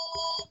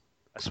right.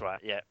 That's right.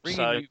 Yeah. Bringing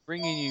So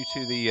you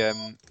to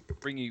the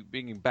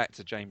bringing back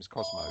to James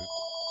Cosmo.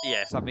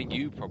 yeah, Something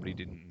you probably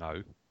didn't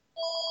know.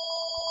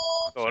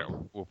 go So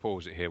on. we'll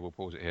pause it here. We'll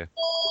pause it here.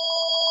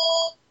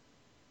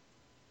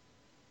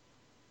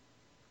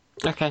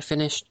 Okay,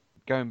 finished.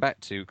 Going back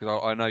to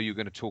because I know you're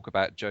going to talk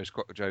about Joe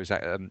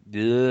Zatlin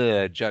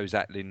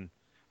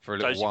for a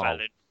little Joseph while.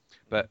 Allen.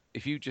 But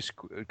if you just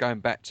going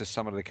back to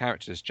some of the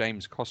characters,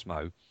 James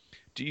Cosmo,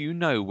 do you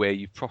know where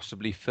you've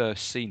possibly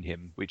first seen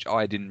him, which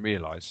I didn't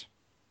realise?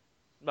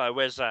 No,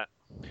 where's that?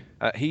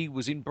 He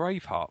was in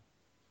Braveheart.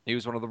 He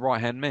was one of the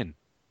right-hand men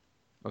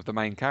of the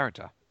main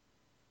character.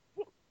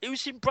 It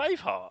was in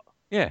Braveheart.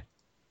 Yeah,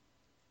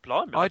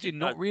 Blimey, I I did didn't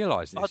know. not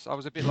realise this. I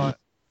was a bit like,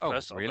 oh,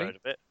 First I've really? heard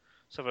of it.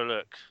 Let's have a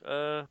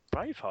look.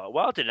 Braveheart.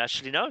 Well, I didn't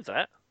actually know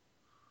that.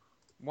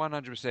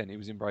 100%, he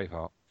was in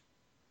Braveheart,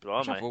 which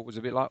I Blimey. thought was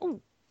a bit like, oh,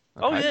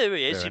 Oh okay, yeah,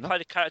 he is. fair He enough.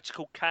 played a character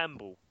called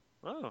Campbell.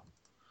 Oh,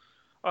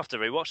 I have to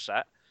rewatch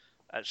that.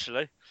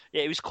 Actually,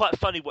 yeah, it was quite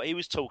funny what he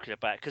was talking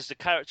about because the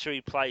character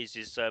he plays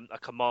is a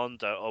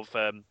commander of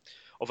an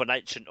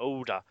ancient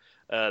order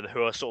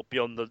who are sort of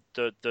beyond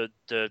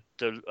the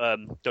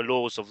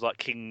laws of like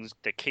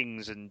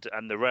kings and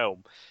the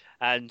realm,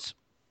 and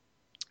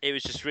it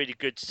was just really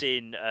good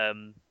seeing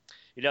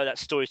you know that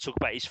story talk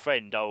about his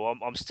friend. Oh,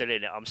 I'm still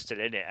in it. I'm still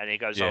in it, and he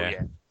goes, oh Yeah,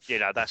 yeah, you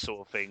know that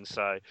sort of thing.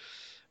 So,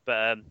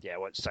 but yeah, I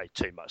won't say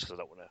too much because I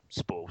don't want to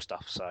spoil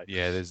stuff. So,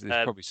 yeah. There's um,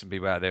 probably some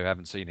people out there who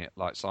haven't seen it,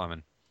 like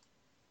Simon,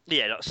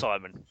 yeah, not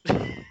Simon.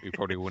 who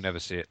probably will never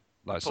see it,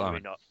 like Probably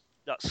Simon. not.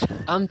 That's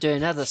I'm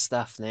doing other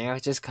stuff now,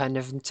 just kind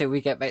of until we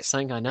get back to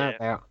something I know yeah.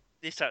 about.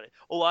 Exactly.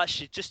 Oh,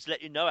 actually, just to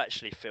let you know,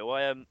 actually, Phil,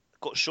 I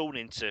got Sean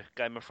into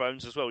Game of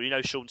Thrones as well. You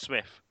know Sean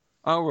Smith.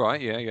 Oh right,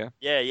 yeah, yeah.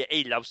 Yeah, yeah,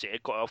 he loves it.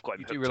 I've got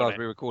him You do hooked on realise it.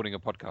 we're recording a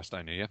podcast,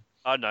 don't you? Yeah.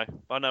 I know.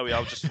 I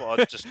just thought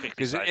I'd just quickly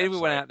Because say that.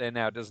 everyone So, out there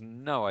now does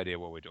no idea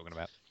what we're talking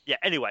about. yeah.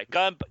 Anyway,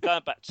 going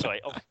back.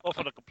 Sorry, off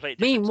on a completely different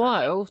tangent.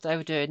 Meanwhile, they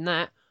were doing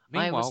that. I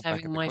was Meanwhile, back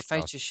having at the my podcast.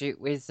 photo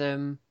shoot with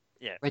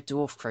Yeah. Red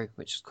Dwarf Crew,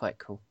 which was quite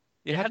cool.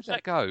 Yeah, Yeah, how how did did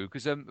that go?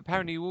 Because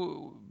apparently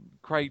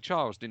Craig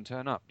Charles didn't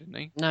turn up, didn't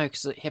he? No,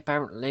 because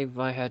apparently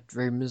I heard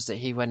rumours that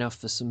he went off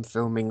for some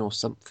filming or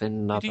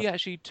something. Did he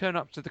actually turn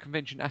up to the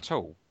convention at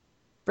all?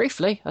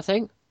 Briefly, I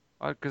think.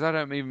 Because I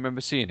don't even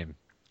remember seeing him.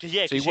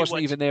 Yeah, So he because you wasn't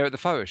wanted even there at the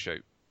photo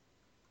shoot.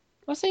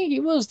 I think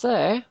he was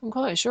there. I'm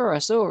quite sure I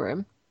saw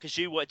him.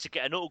 to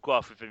get an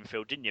autograph with him,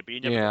 Phil, didn't you? But you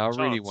never Yeah, I got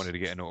the really chance. wanted to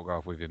get an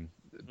autograph with him.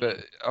 But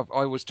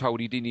I was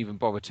told he didn't even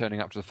bother turning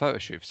up to the photo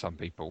shoot for some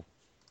people.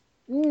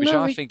 Which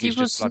No, I think he is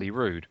just wasn't. bloody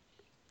rude.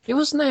 He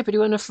wasn't there, but he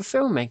went off for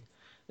filming,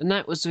 and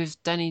that was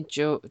with Danny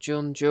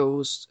John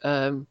Jules,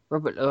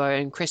 Robert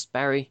Llewellyn, Chris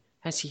Barry,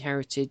 Hattie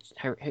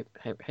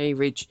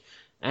Hayridge,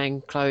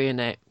 and Chloe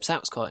Annette. So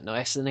that was quite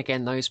nice. And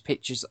again, those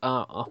pictures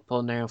are up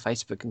on our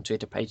Facebook and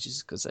Twitter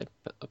pages because I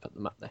put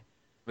them up there.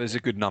 There's a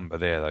good number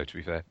there, though, to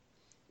be fair.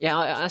 Yeah,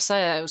 I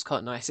say that it was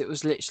quite nice. It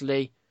was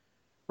literally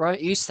right.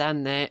 You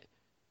stand there,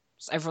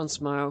 everyone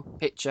smile,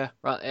 picture.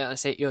 Right,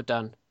 that's it. You're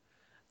done.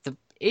 The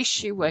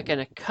issue we're going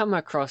to come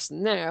across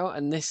now,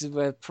 and this is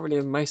where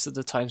probably most of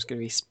the time's going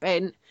to be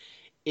spent,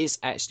 is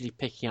actually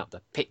picking up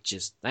the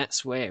pictures.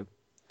 That's where,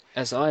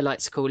 as I like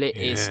to call it,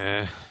 is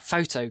Yeah.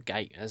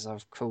 Photogate, as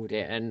I've called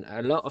it. And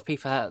a lot of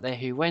people out there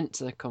who went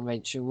to the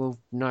convention will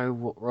know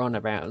what we're on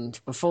about. And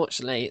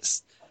unfortunately,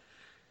 it's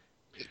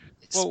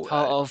Well,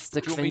 part of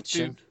the do you want me to?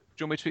 convention.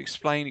 Do you want me to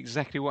explain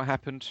exactly what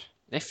happened?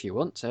 If you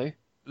want to.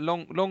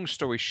 Long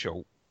story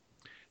short,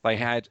 they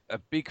had a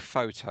big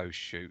photo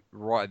shoot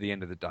right at the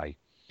end of the day.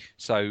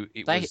 So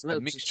it was a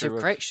mixture to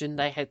of. correction,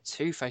 they had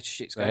two photo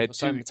shoots They going had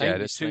on two, yeah,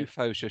 there's simultaneously. two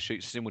photo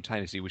shoots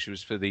simultaneously, which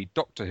was for the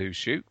Doctor Who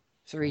shoot,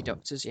 3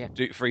 doctors, yeah.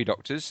 3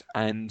 Doctors,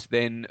 and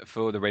then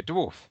for the Red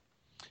Dwarf.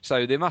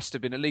 So there must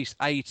have been at least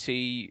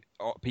 80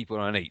 people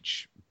on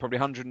each, probably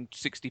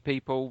 160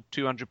 people,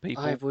 200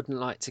 people. I wouldn't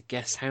like to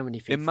guess how many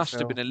people. There must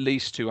have been at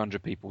least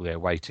 200 people there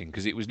waiting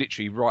because it was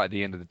literally right at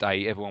the end of the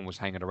day. Everyone was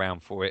hanging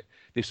around for it.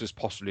 This was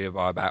possibly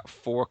by about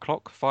 4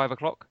 o'clock, 5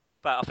 o'clock.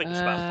 But I think it's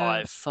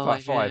about 5. Five,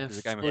 About 5 yeah, because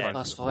the Game of 4 Thrones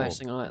plus was at 5, 4.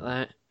 something like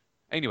that.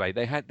 Anyway,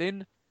 they had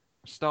then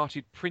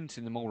started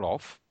printing them all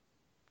off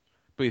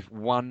with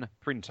one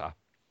printer.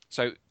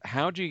 So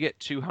how do you get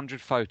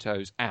 200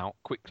 photos out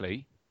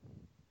quickly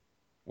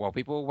while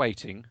people were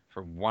waiting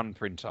from one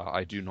printer,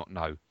 I do not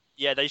know.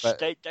 Yeah, But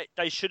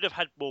they should have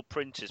had more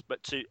printers,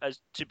 but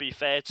to be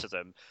fair to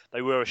them,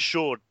 they were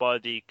assured by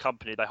the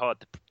company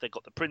they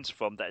got the printer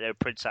from that they would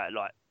print out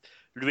like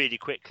really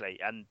quickly,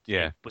 and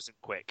yeah, it wasn't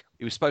quick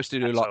it was supposed to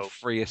do at like all.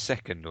 3 a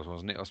second, or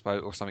wasn't it? Or,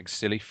 or something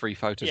silly, 3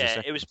 photos a Yeah,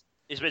 second.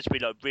 it's meant to be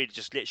like really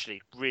just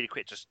literally really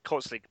quick, just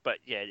constantly. But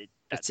yeah, that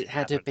But it didn't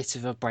had a happen. bit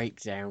of a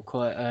breakdown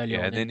quite early Yeah,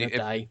 on and in then the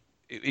day.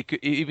 it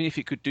could, even if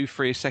it could do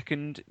 3 a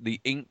second,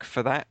 the ink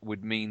for that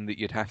would mean that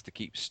you'd have to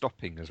keep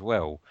stopping as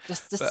well.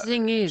 The But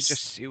thing it's is,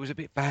 just, it was a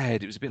bit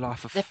bad. It was a bit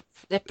like their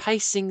their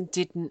pacing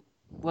didn't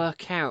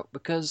work out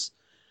because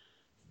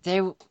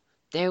there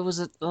there was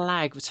a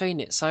lag between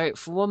it. So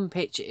for one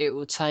picture, it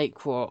would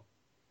take what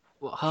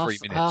 3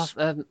 minutes.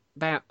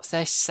 about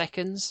 30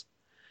 seconds.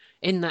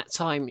 In that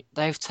time,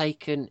 they've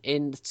taken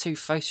in the two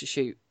photo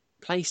shoot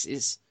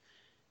places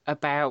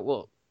about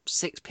what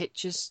 6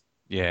 pictures.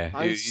 Yeah,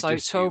 Oh, so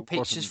it 12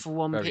 pictures wasn't for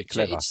one very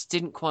picture. It clever. just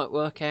didn't quite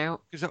work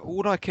out. Because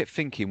all I kept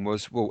thinking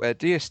was, well, at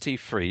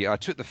DST3, I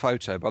took the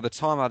photo. By the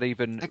time I'd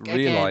even Again,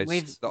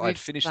 realised that I'd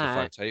finished the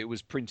that, photo, it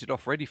was printed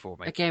off ready for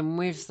me.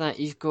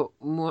 you've got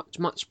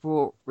much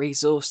more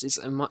resources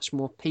and much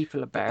more people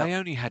But about. they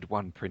only had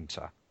one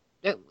printer.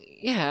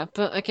 Yeah,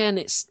 but again,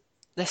 it's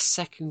the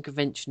second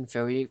convention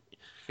for you.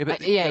 Yeah,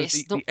 but Yeah, no,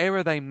 it's the not.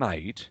 error they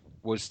made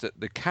was that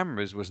the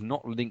cameras was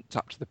not linked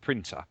up to the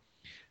printer.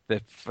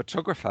 The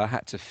photographer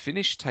had to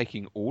finish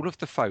taking all of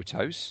the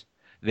photos,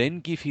 then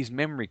give his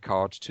memory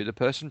card to the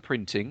person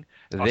printing,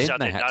 I then see, I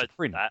they didn't had know to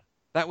print. that.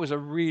 That was a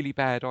really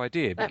bad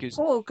idea That because,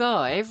 poor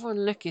guy.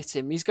 Everyone look at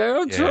him. He's going,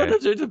 "I'm trying yeah, to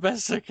do the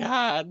best I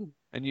can."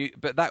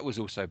 but that was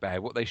also bad.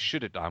 What they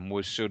should have done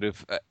was sort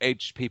of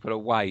edged people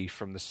away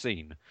from the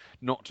scene,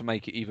 not to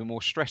make it even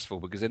more stressful.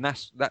 Because then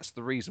that's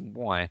the reason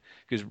why.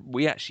 Because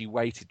we actually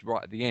waited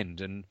right at the end,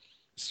 and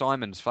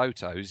Simon's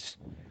photos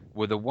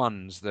were the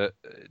ones that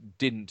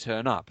didn't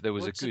turn up. There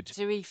was Well, a good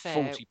to be fair,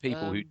 40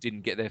 people who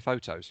didn't get their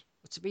photos.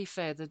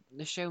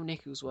 the Shell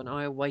Nichols one,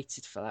 I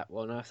waited for that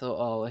one. I thought,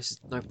 oh, there's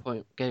no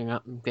point getting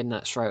up and getting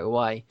that straight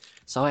away.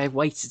 So I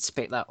waited to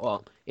pick that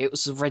one. It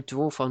was the Red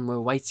Dwarf one we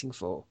were waiting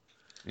for.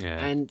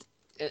 Yeah. And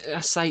I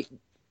say,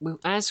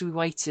 as we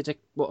waited,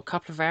 a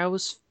couple of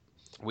hours,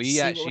 We see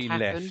what actually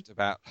would happen. left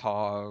about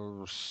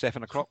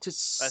 7 o'clock. To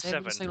 7,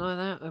 seven. something like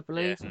that, I Yeah.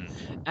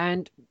 believe.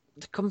 And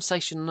the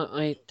conversation that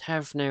I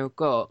have now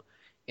got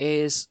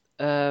is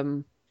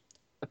a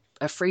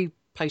free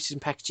postage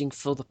and packaging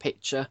for the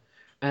picture,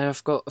 and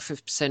I've got a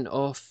 50%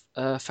 off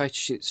photo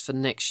shoots for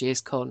next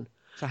year's con.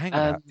 So hang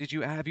about.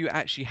 Have you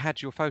actually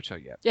had your photo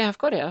yet? Yeah, I've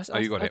got it. Oh,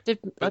 you got it. I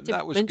But did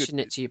that was mention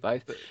good. it to you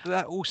both. But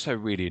that also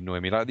really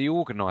annoyed me. Like the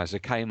organizer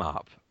came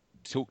up,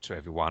 talked to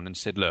everyone, and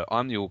said, "Look,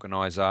 I'm the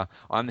organizer.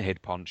 I'm the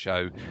head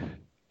poncho.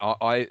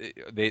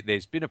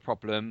 There's been a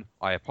problem.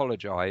 I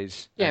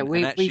apologise." Yeah, And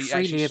we actually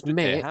freely stood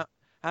there. admit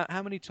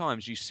How many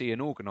times do you see an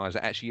organizer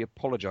actually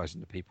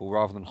apologising to people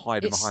rather than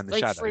hiding it's behind the they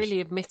shadows?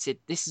 freely admitted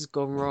this has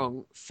gone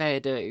wrong. Fair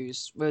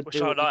dues. We'll Which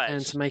do I what we can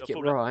liked. to make I it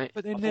thought that- right.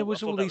 But I then there thought- I was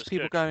thought all that these was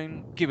people good.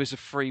 going, "Give us a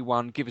free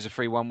one, give us a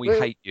free one. We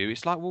Well, hate you."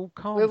 It's like, well,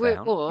 calm Well, it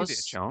down, give it a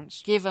was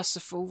chance. give us a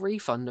full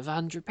refund of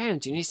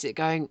 £100. You need to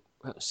going.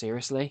 Well,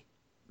 seriously?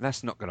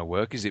 That's not going to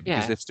work, is it?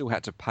 Because Yeah. they've still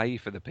had to pay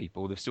for the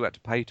people. They've still had to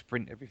pay to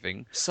print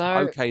everything. So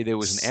Okay, there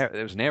was an error.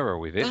 There was an error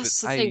with it,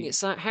 that's but the thing.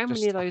 It's like how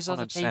many of I those can't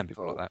other understand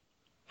people like people that.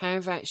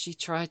 have actually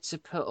tried to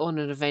put on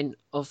an event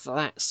of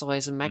that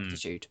size and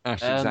magnitude?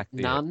 That's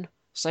exactly it. None.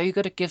 So you've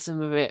got to give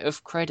them a bit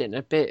of credit and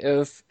a bit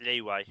of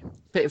Leeway.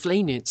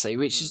 leniency,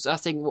 which is I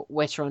think what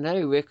we're trying to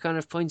do. We're kind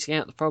of pointing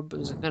out the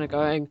problems and kind of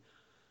going,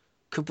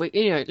 could we,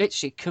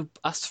 literally, could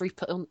us three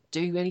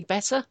do any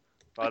better?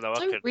 I know I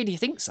don't could. really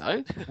think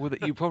so. Well,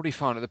 you probably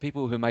find that the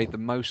people who made the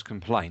most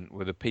complaint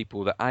were the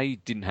people that A,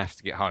 didn't have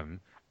to get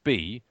home,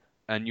 B,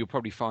 and you'll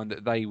probably find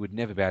that they would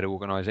never be able to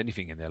organise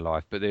anything in their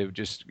life, but they were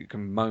just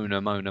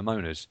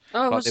moaners.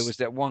 Like there was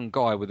that one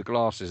guy with the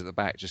glasses at the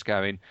back just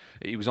going,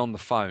 he was on the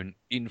phone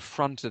in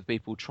front of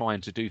people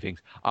trying to do things.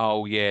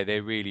 Oh, yeah,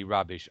 they're really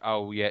rubbish.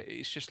 Oh, yeah.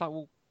 It's just like,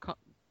 well, go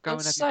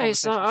and have your conversation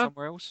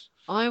somewhere else.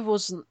 I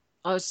was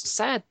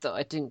sad that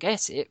I didn't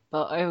get it,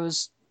 but I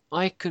was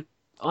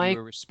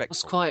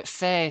quite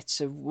fair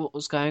to what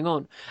was going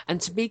on. And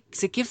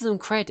to give them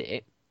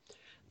credit,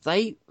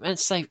 and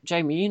say,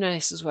 Jamie, you know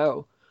this as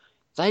well,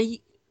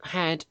 they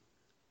had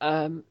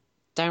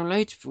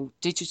downloadable,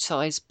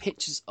 digitized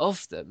pictures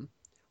of them,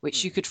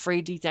 which you could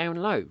freely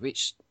download,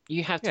 which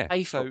you had to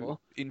pay for. So,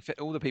 in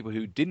fact, all the people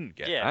who didn't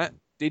get that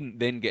didn't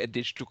then get a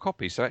digital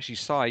copy. So actually,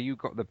 Si, you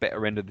got the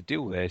better end of the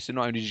deal there. So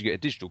not only did you get a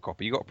digital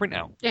copy, you got a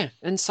printout. Yeah,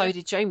 and so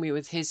did Jamie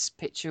with his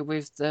picture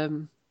with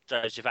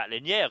Joseph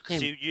Atlin, yeah,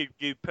 because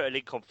you put a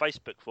link on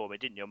Facebook for me,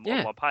 didn't you, on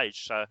my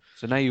page? So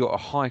now you got a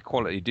high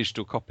quality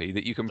digital copy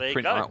that you can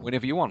print out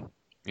whenever you want.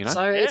 You know.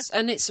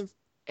 So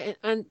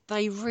and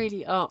they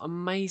really are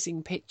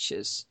amazing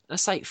pictures. I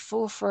say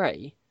for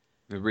free.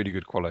 They're really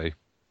good quality.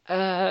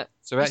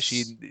 So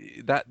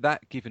actually, that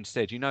given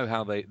said, you know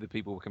how the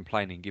people were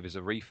complaining, give us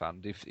a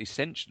refund. If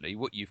essentially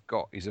what you've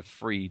got is a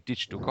free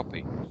digital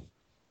copy,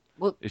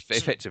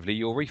 effectively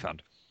your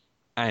refund.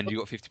 And you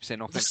got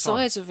 50% off The next time.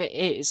 size of it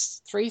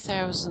is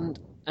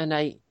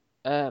 3008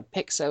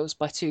 pixels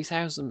by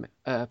 2000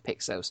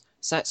 pixels.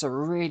 So that's a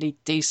really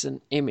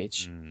decent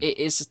image. It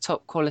is a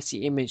top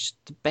quality image,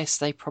 the best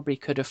they probably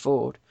could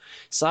afford.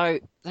 So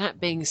that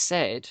being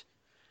said,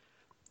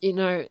 you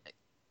know,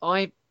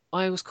 I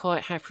I was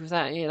quite happy with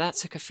that. Yeah, that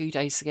took a few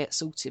days to get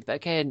sorted. But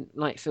again,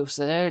 like Phil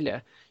said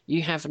earlier,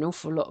 you have an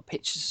awful lot of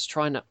pictures to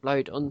try and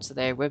upload onto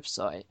their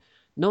website.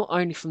 Not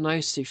only from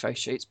those two photo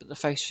shoots, but the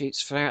photo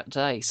shoots throughout the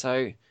day.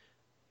 So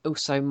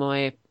also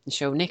my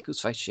Michelle Nichols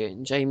photo shoot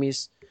and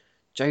Jamie's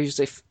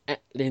Joseph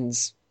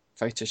Atlin's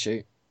photo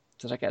shoot.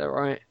 Did I get it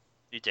right?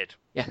 You did.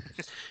 Yeah.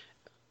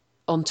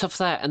 On top of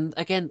that, and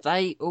again,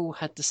 they all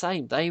had the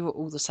same. They were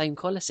all the same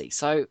quality.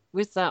 So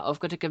with that, I've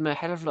got to give them a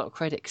hell of a lot of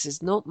credit because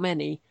there's not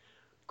many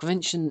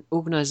convention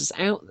organisers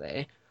out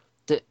there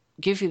that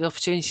give you the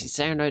opportunity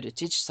to download a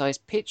digitised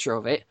picture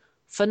of it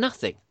for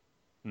nothing.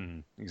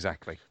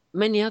 Exactly.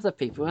 Many other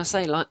people, I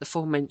say, like the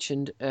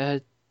aforementioned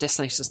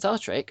Destination Star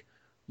Trek,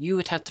 you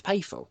would have to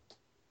pay for.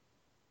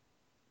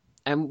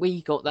 And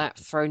we got that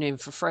thrown in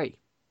for free.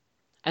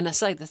 And I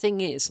say, the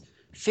thing is,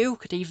 Phil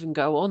could even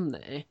go on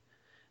there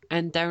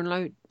and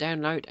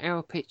download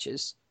our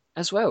pictures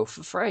as well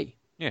for free.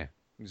 Yeah,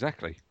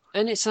 exactly.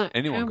 And it's like,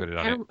 Anyone could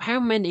have done it. How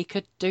many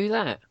could do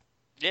that?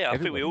 Yeah, I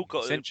think we all got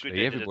a good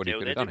essentially, end of the everybody deal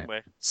could there, have done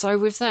didn't we? So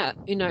with that,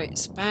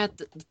 it's bad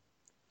that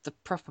the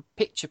proper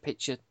picture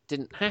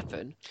didn't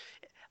happen.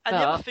 And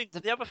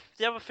But the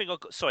other thing I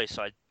got. Sorry,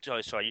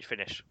 you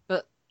finish.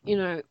 But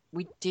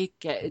we did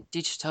get a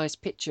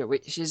digitized picture,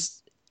 which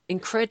is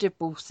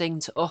incredible thing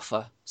to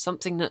offer.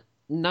 Something that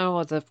no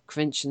other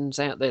conventions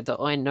out there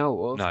that I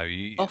know of. No,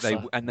 offer.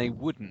 they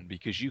wouldn't,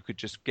 because you could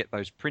just get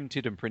those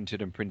printed and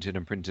printed and printed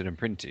and printed and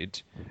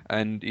printed,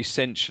 and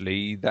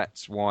essentially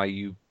that's why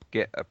you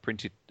get a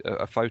printed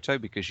a photo,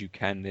 because you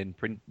can then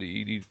print.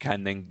 You've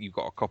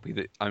got a copy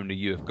that only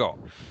you have got.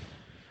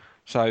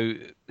 So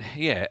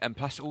yeah, and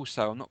plus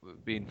also, I'm not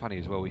being funny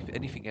as well. If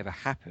anything ever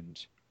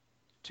happened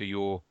to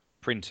your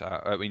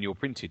printer, your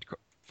printed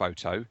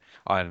photo,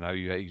 I don't know,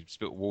 you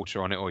spilt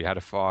water on it, or you had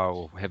a fire,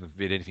 or heaven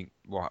forbid anything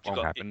wrong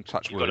happened,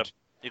 touch wood,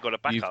 you've got a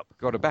backup. You've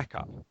got a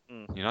backup,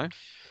 you know?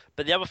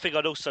 But the other thing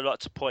I'd also like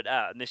to point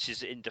out, and this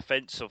is in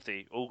defence of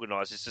the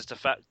organisers, is the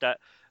fact that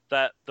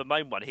the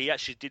main one, he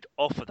actually did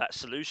offer that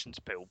solutions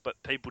pill, but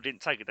people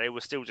didn't take it. They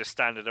were still just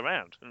standing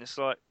around. And it's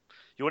like,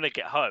 you want to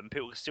get home,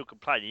 people can still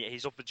complain, yet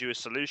he's offered you a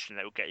solution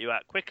that will get you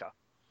out quicker.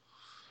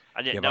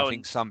 And yet but I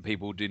think some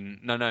people didn't.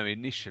 No,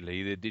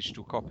 initially the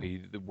digital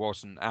copy that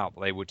wasn't out.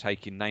 They were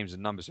taking names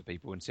and numbers of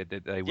people and said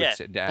that they would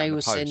send it out. They would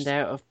would send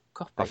out a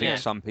copy. I think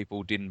some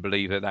people didn't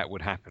believe that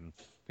would happen.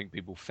 I think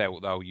people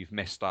felt, oh, you've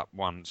messed up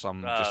once,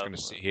 I'm just going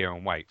to sit here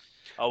and wait.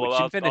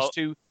 Which in fairness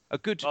to a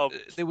good,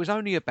 there was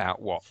only about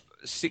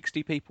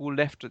 60 people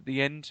left at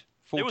the end.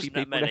 40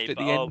 people left at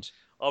the end.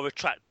 I'll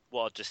retract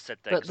what I just said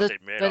there, because I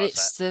didn't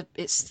realise that.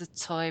 But it's the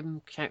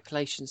time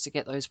calculations to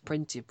get those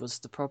printed was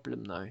the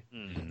problem, though.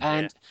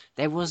 And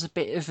there was a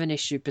bit of an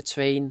issue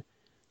between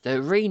the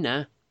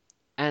arena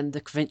and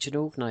the convention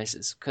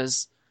organisers,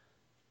 because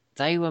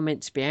they were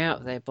meant to be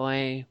out there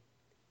by,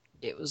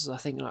 it was I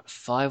think like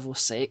 5 or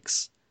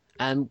 6,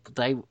 and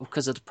they,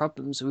 because of the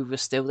problems, we were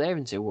still there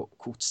until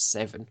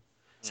 7:15.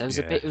 So there was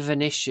a bit of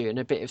an issue and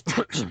a bit of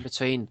tension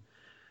between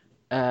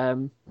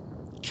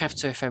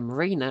Capital FM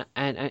Arena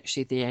and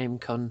actually the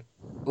AIMCon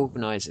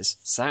organisers.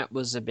 So that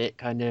was a bit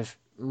kind of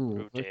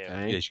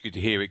okay. Yes, you could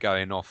hear it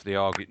going off.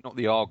 Not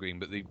the arguing,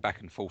 but the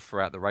back and forth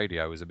throughout the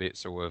radio was a bit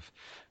sort of,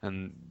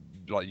 and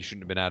like you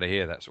shouldn't have been able to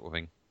hear that sort of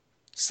thing.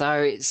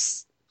 So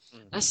it's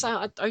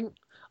I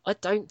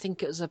don't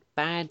think it was a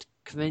bad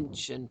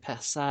convention per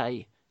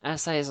se.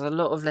 As I say, there's a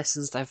lot of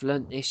lessons they've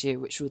learnt this year,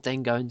 which will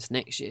then go into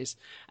next year's.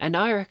 And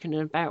I reckon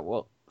in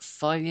about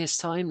 5 years'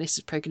 time, this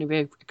is probably going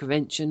to be a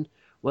convention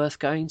worth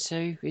going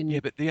to. Yeah,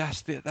 but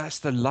that's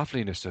the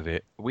loveliness of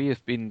it. We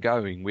have been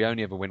going. We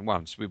only ever went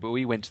once. But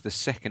we went to the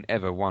second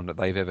ever one that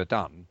they've ever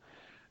done.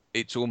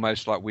 It's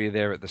almost like we're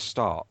there at the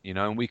start,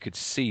 and we could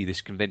see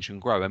this convention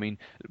grow. I mean,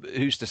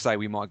 who's to say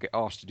we might get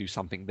asked to do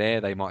something there?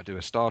 They might do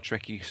a Star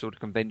Trek-y sort of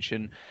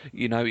convention.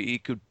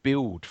 It could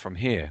build from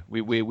here.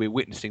 We're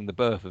witnessing the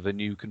birth of a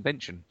new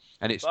convention,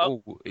 and it's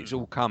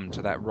all come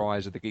to that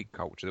rise of the geek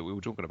culture that we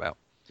were talking about.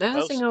 The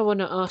other thing I want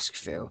to ask,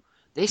 Phil,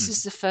 this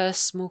is the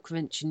first small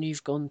convention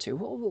you've gone to.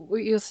 What were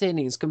your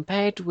feelings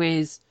compared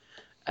with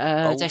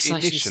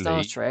Destination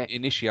Star Trek?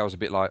 Initially, I was a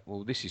bit like,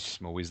 well, this is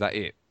small. Is that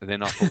it? And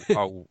then I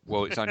thought,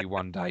 well, it's only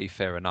one day.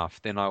 Fair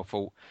enough. Then I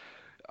thought,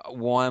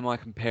 why am I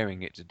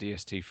comparing it to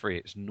DST3?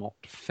 It's not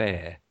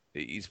fair.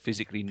 It is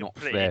physically not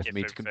fair for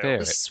me to compare it.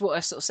 This is what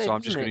I sort of said. So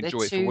I'm just going to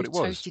enjoy it for what it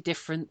was. They're totally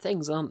different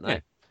things, aren't they? Yeah.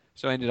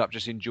 So I ended up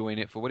just enjoying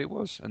it for what it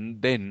was,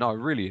 and then I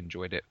really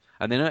enjoyed it.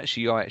 And then I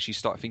actually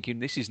started thinking,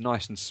 this is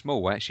nice and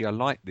small. Actually, I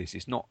like this.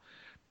 It's not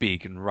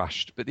big and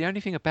rushed. But the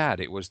only thing about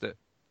it was that,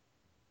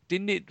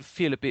 didn't it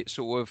feel a bit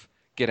sort of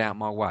get out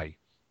my way?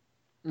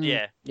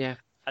 Yeah.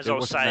 As I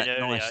was saying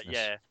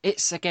earlier,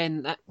 It's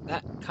again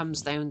that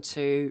comes down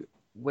to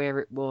where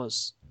it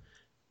was.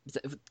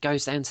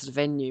 goes down to the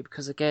venue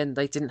because again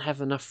they didn't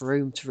have enough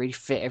room to really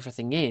fit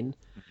everything in,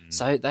 Mm.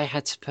 so they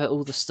had to put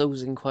all the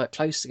stalls in quite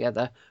close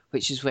together,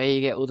 which is where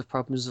you get all the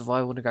problems of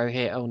I want to go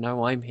here, oh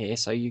no I'm here,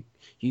 so you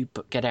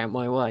get out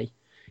my way.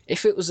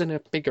 If it was in a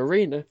big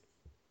arena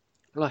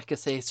like a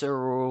theatre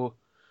or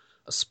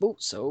a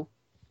sports hall,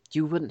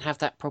 you wouldn't have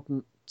that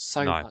problem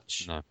so No,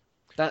 much. no. Did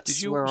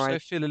That's you where also I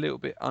feel a little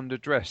bit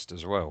underdressed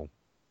as well?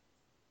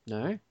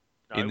 no.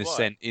 No,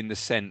 why? In the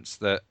sense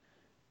that,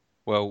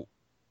 well,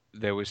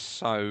 there was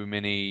so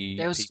many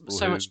There was people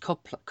so who, much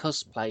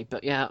cosplay,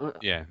 but yeah,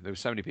 yeah, there were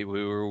so many people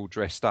who were all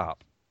dressed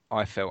up.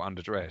 I felt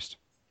underdressed.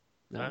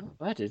 No, no,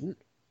 I didn't.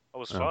 I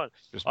was Oh, fine.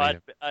 just I me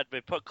had, I had my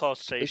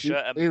podcast If you,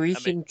 T-shirt, you and,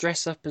 can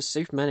dress up as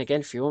Superman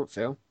again if you want,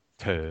 Phil.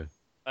 then.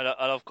 and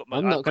I've got my,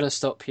 I'm I not had going my to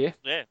stop you.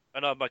 yeah,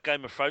 and I had my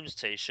Game of Thrones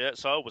T-shirt,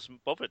 so I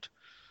wasn't bothered.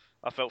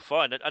 I felt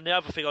fine. And the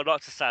other thing I'd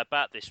like to say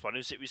about this one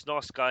is it was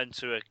nice going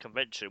to a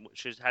convention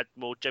which has had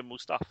more general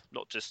stuff,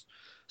 not just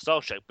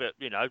Star Trek, but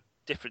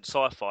different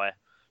sci-fi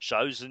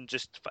shows and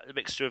just a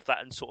mixture of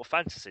that and sort of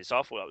fantasy. So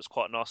I thought that was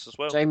quite nice as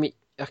well. Jamie,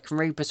 I can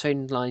read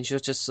between the lines. You're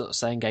just sort of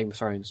saying Game of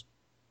Thrones.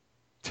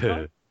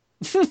 No,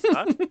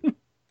 no,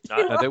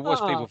 No, no. there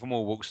was people from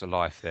all walks of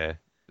life there. It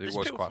There's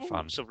was people quite from all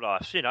fun. walks of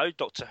life.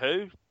 Doctor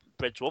Who,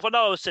 Red Dwarf. I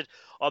know I said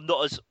I'm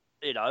not as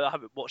I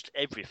haven't watched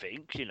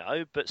everything,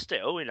 but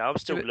still, I'm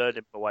still But,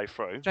 learning my way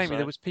through. Jamie, So.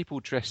 there was people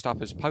dressed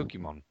up as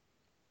Pokemon,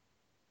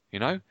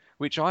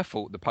 which I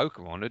thought the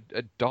Pokemon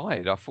had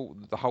died. I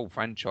thought the whole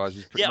franchise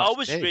was pretty Yeah, I much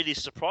was dead. really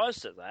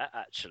surprised at that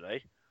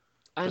actually.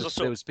 And Because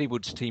I There saw. was people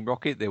to Team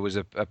Rocket. There was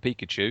a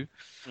Pikachu.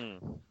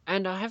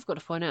 and I have got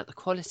to point out the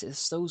quality of the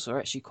stalls are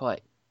actually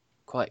quite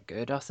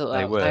good. I thought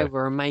They they were.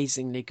 were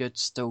amazingly good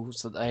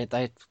stalls that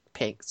they'd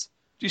picked.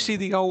 Do you see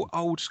the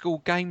old school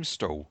game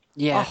stall?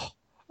 Yeah, Oh,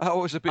 that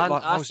was a bit and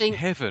like I I was in think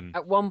heaven.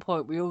 at one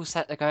point we all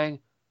sat there going,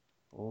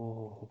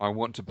 "Oh." I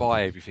want to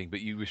buy everything,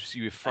 but you I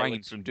refrained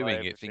went to from buy doing it,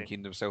 everything.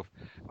 thinking to yourself,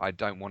 I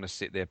don't want to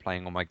sit there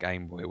playing on my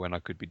Game Boy when I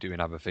could be doing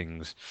other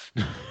things.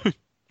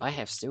 I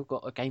have still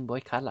got a Game Boy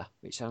Color,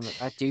 which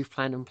I do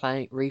plan on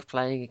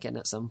replaying again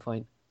at some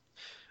point.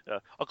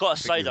 I've got I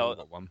to think say we've all though,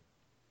 got one.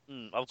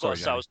 I've got Sorry,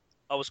 to say Jamie.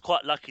 I was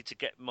quite lucky to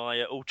get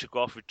my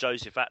autograph with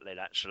Joseph Atlin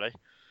actually.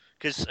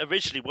 Because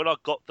originally, when I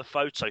got the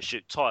photo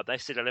shoot time, they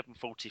said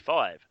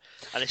 11:45,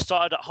 and it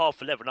started at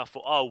 11:30. I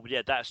thought, oh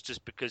yeah, that's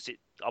just because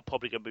I'm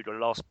probably going to be the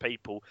last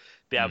people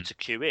be able Mm. to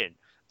queue in.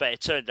 But it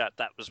turned out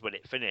that was when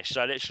it finished.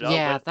 So literally, I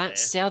Yeah, went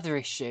that's there. the other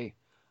issue.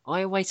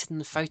 I waited in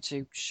the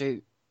photo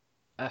shoot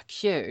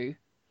queue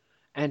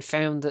and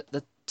found that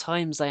the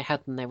times they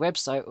had on their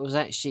website was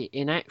actually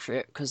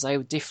inaccurate because they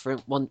were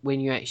different when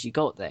you actually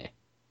got there.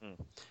 Hmm.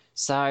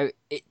 So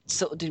it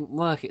sort of didn't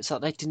work. It's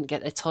like they didn't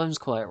get their times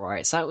quite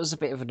right. So that was a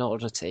bit of an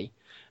oddity.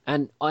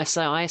 And I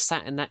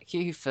sat in that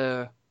queue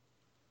for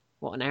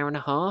what, an hour and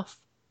a half.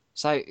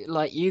 So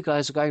like you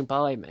guys were going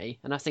by me,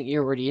 and I think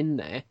you're already in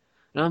there,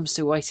 and I'm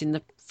still waiting in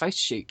the photo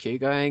shoot queue,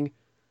 going,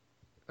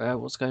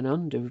 "What's going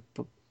on?"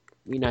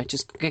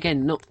 Just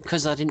again, not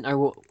because I didn't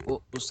know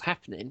what was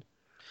happening,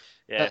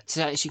 Yeah, but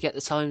to actually get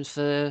the times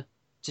to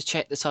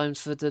check the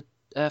times for the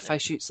photo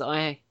shoots that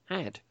I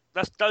had.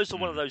 those are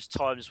one of Mm. those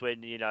times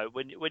when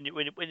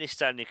when you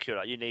stand in a queue,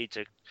 like you need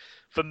to.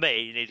 For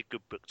me, you need a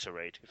good book to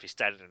read if you're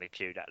standing in a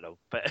queue that long.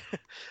 But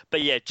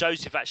but yeah,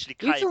 Joseph actually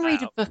You came can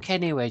read a out. book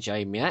anywhere,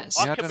 Jamie. That's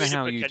I Yeah, I can don't know read a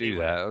how book you do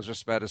anywhere. that. I was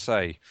just about to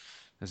say,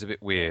 it's a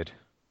bit weird.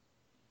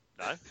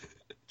 No,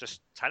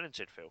 just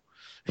talented, Phil.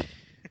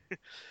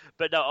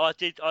 But no, I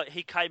did.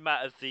 He came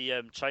out of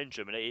the change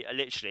room and he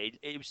literally,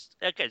 he was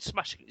again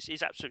smashing.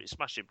 He's absolutely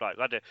smashing bloke.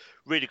 I had a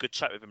really good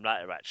chat with him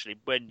later, actually,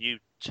 when you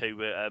two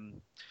were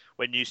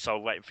when you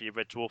started waiting for your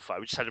red dwarf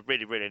photo. We just had a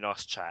really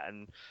nice chat,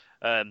 and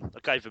I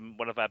gave him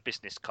one of our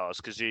business cards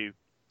because you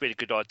really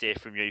good idea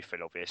from you,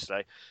 Phil,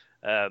 obviously.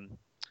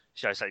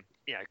 So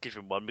give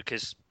him one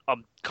because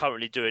I'm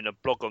currently doing a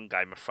blog on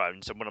Game of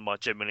Thrones, and one of my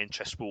general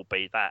interests will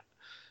be that.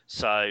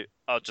 So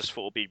I just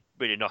thought it'd be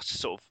really nice to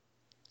sort of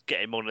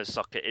get him on as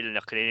like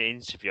an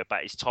interview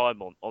about his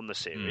time on the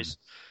series.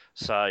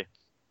 So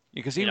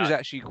Because you he know, was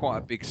actually quite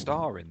a big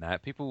star in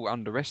that. People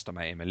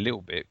underestimate him a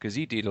little bit because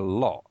he did a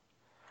lot.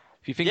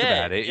 If you think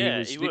about it, he yeah,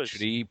 was he was.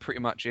 literally pretty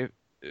much,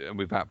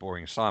 without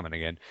boring Simon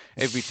again,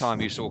 every time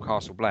you saw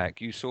Castle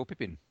Black, you saw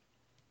Pippin.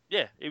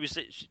 Yeah, he was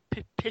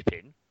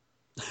Pippin.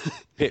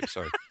 Pip,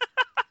 sorry.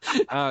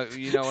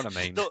 You know what I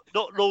mean.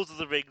 Not Lord of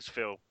the Rings,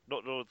 Phil.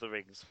 Not Lord of the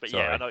Rings. But yeah,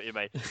 I Sorry. know what you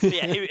mean. But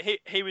yeah,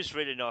 he was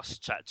really nice to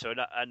chat to,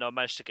 and I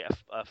managed to get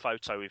a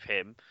photo with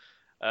him.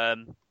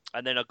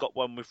 And then I got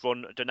one with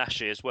Ron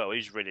Donashi as well.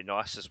 He's really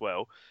nice as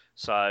well.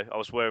 So I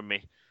was wearing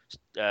my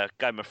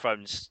Game of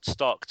Thrones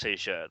Stark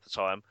T-shirt at the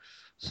time.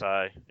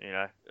 So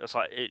it's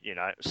like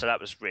so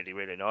that was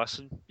really nice.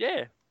 And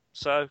yeah,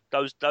 so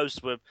those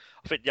were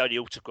I think the only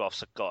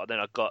autographs I got. And then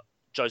I got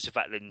Joseph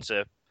Atlin's.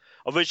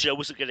 Originally, I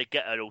wasn't going to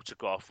get an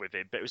autograph with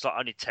him, but it was like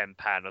only £10.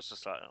 I was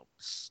just like, oh,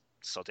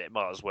 sod it,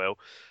 might as well.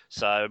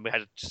 So we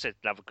had just had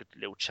another good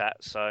little chat.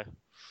 So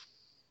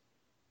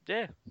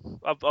Yeah,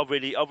 I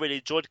really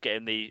enjoyed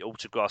getting the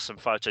autographs and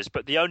photos.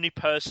 But the only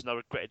person I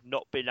regretted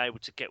not being able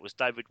to get was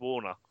David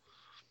Warner.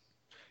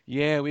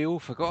 Yeah, we all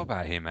forgot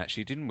about him,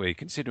 actually, didn't we?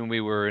 Considering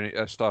we were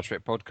a Star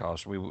Trek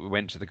podcast, we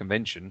went to the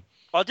convention.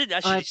 I didn't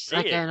actually see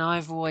it.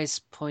 I've always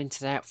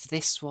pointed out for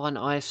this one,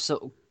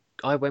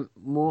 I went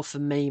more for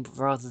me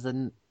rather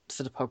than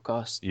for the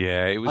podcast.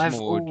 Yeah, it was I've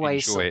more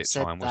always enjoy sort of it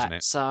said time, that, wasn't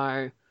it?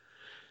 so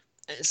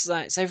it's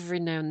like it's every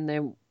now and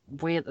then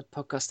we at the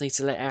podcast need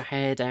to let our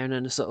hair down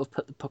and sort of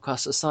put the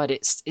podcast aside.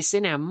 It's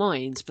in our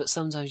minds, but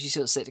sometimes you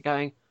sort of sit there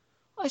going,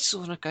 I just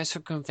want to go to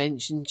a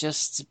convention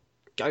just to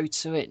go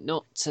to it,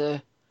 not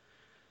to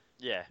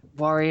Yeah,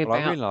 worry Well,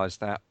 I about. realised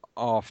that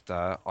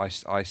after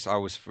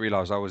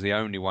realised I was the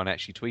only one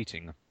actually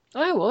tweeting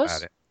I about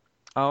was. it.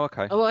 Oh,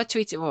 okay. Oh, I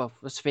tweeted. Well,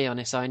 to be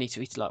honest, I only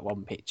tweeted like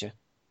one picture.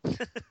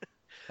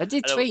 I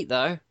did And, tweet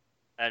though.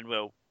 and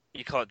well,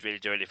 you can't really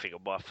do anything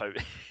on my phone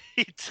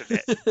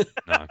internet.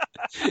 No.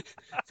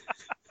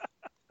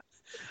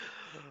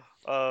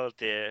 Oh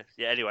dear.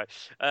 Yeah. Anyway,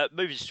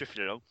 moving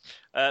drifting along.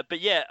 But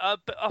yeah.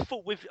 But I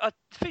thought I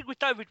think with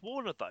David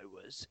Warner though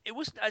it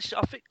wasn't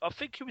actually. I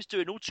think he was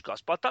doing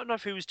autographs, but I don't know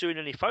if he was doing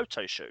any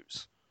photo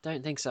shoots.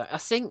 Don't think so. I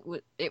think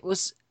it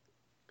was.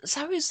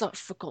 So he's like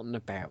forgotten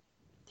about.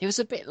 He was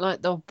a bit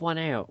like the odd one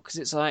out because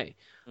it's like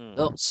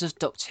lots of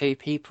Doctor Who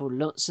people,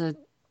 lots of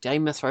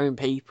Game of Thrones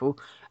people,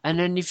 and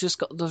then you've just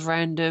got those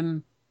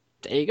random.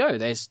 There you go.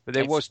 There's. But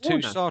there David was two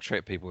Warner, Star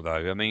Trek people,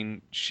 though. I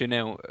mean,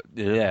 Nichelle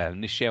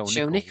Michelle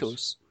Nichols.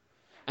 Nichols,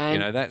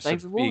 and That's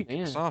David a Warner. big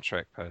Yeah. Star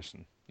Trek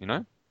person, you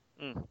know?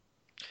 Mm.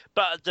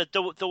 But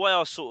the way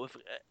I sort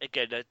of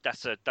again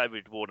that's a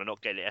David Warner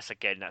not getting it.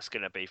 That's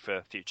going to be for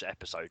a future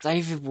episode.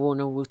 David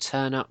Warner will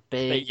turn up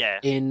big yeah.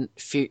 in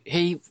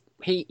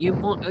you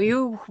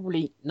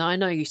probably no, I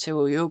know you two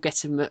will you'll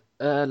get him at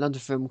London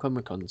Film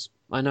Comic Cons.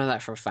 I know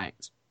that for a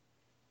fact.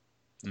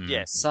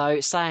 Yes. So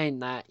saying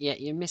that, yeah,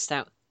 you missed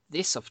out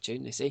this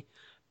opportunity,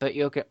 but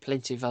you'll get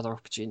plenty of other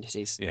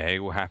opportunities. Yeah, it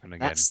will happen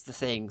again. That's the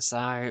thing. So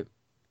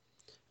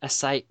I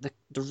say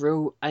the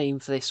real aim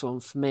for this one,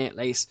 for me at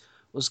least,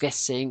 was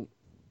getting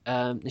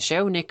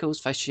Nichelle Nichols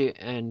photo shoot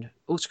and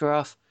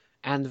autograph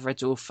and the Red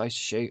Dwarf photo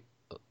shoot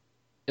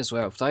as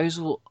well. Those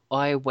are what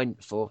I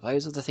went for.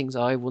 Those are the things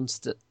I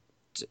wanted to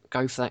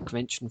go for that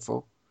convention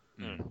for.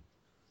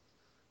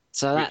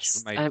 So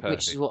that's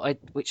which is what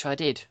I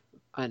did.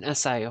 And I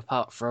say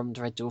apart from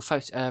the Red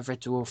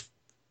Dwarf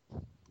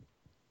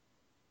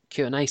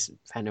Q&A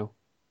panel,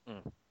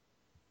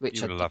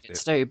 which I didn't get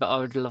to do, but I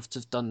would love to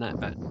have done that.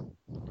 But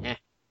yeah,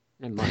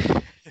 never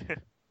mind.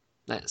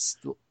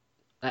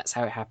 That's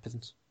how it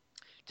happens.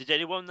 Did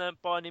anyone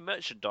buy any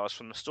merchandise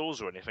from the stores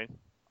or anything?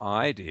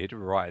 I did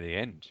right at the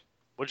end.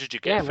 What did you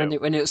get? Yeah, Phil?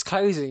 when it was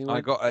closing.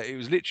 I got it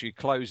was literally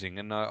closing,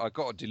 and I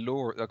got a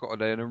DeLorean. I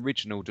got an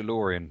original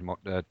DeLorean.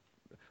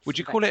 Would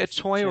you call it a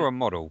toy or a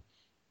model?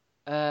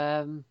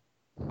 I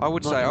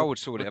would say I would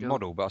call it a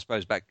model, but I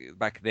suppose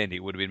back then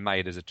it would have been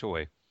made as a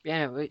toy.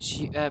 Yeah, which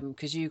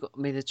because you got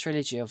me the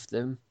trilogy of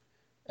them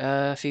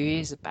a few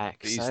years back.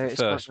 It's so the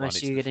it's first quite one. nice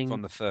It's you getting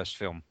from the first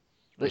film.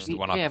 It's the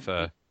one yeah, I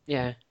prefer.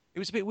 Yeah. It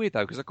was a bit weird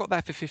though because I got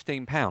that for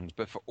 £15,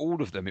 but for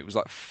all of them it was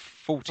like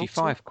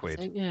 45 quid, I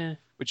think, yeah.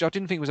 which I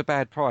didn't think was a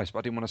bad price, but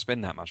I didn't want to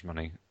spend that much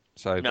money.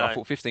 So No. I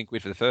thought 15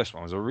 quid for the first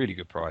one was a really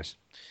good price.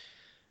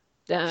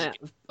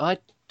 I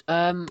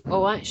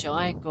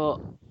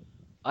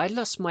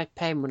lost my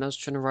pen when I was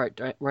trying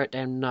to write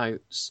down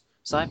notes,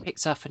 so I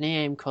picked up an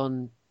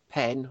EMCon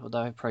pen,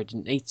 although I probably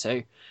didn't need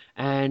to,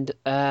 and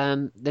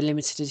the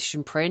limited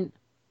edition print.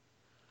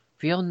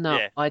 Beyond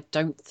that, I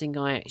don't think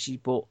I actually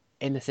bought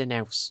anything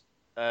else.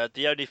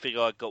 The only thing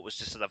I got was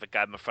just another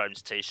Game of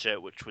Thrones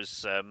T-shirt, which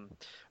was a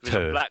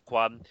black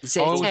one.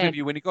 I was with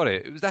you when you got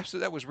it.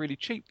 That was really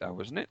cheap though,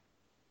 wasn't it?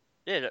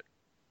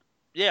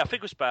 Yeah, I think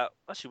it was about.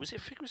 Actually, was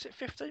it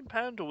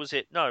 £15 or was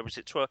it? No, was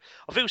it 12?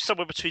 I think it was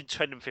somewhere between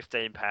 £10 and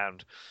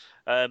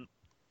 £15.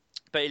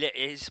 But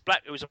it's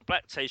black. It was a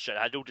black T-shirt.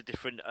 It had all the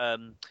different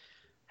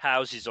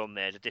houses on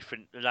there, the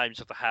different names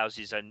of the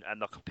houses, and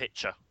like a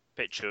picture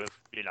of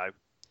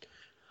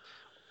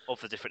of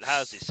the different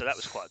houses. So that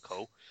was quite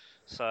cool.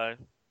 So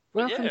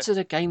welcome to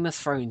the Game of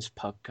Thrones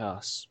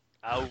podcast.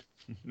 Oh.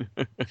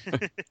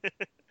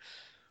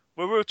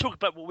 Well, we were talking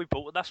about what we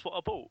bought, and that's what I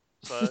bought.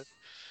 So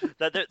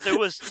there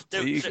was.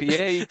 You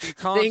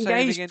can't the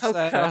say anything against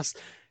podcast,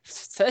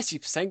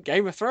 30%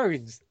 Game of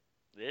Thrones.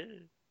 Yeah.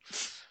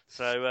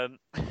 So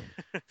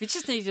we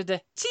just needed a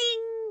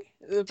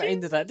ting at the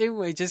end of that, didn't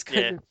we? Just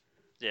yeah.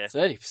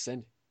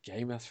 30%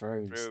 Game of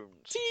Thrones.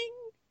 Ting.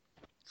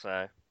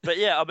 So, but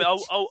yeah, I mean,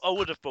 I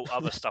would have bought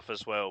other stuff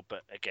as well,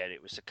 but again,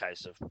 it was a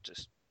case of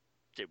just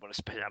didn't want to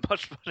spend that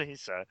much money.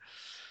 So,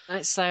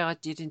 I'd say I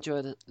did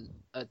enjoy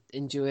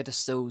the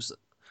stalls.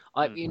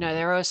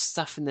 There are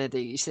stuff in there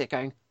that you sit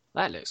going,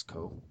 that looks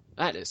cool,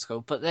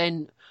 but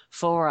then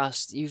for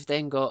us, you've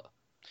then got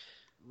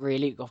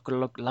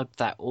to lug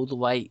that all the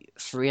way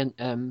 3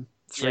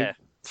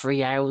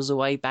 hours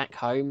away back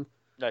home.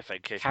 No,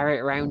 thank you. Carry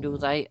it around all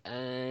day.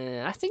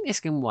 I think this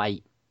can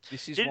wait.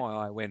 This is Did, why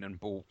I went and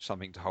bought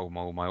something to hold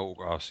all my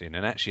autographs in,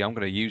 and actually I'm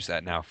going to use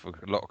that now for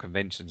a lot of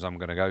conventions I'm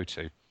going to go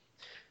to.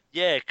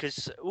 yeah,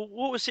 because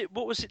what was it?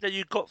 What was it that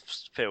you got,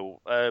 Phil?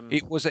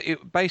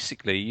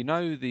 Basically, you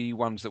know, the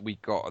ones that we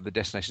got at the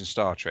Destination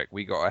Star Trek.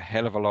 We got a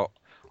hell of a lot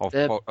of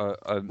The what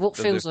of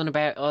the Phil's on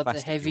about are the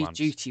plasticky heavy ones,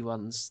 duty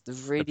ones, the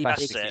the really big,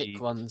 That's it. thick plasticky.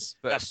 ones.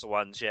 But, That's the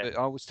ones. Yeah. but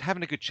I was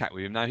having a good chat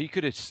with him. Now he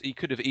could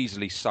have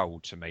easily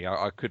sold to me.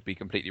 I could be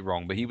completely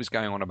wrong, but he was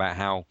going on about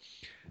how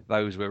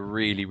those were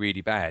really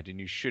really bad and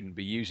you shouldn't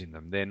be using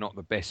them. They're not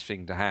the best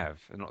thing to have.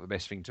 They're not the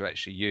best thing to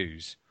actually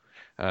use.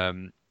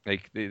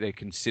 They're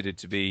considered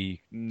to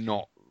be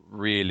not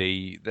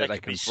really that They they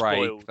could be can break.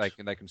 spoiled.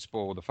 They can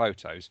spoil the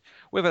photos.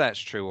 Whether that's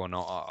true or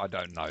not, I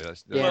don't know. Yeah,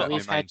 Well, That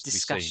we've had remains to be seen.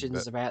 discussions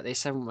But about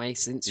this, haven't we,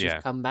 since we've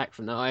yeah, come back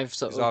from that. I've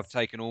sort because of I've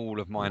taken all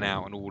of mine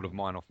out and all of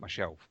mine off my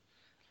shelf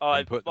I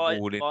and put them mine,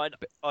 all in. mine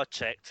I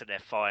checked and they're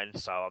fine,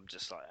 so I'm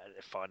just like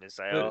they're fine as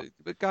they are.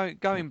 But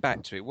going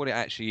back to it, what it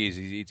actually is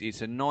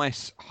it's a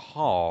nice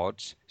hard.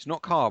 It's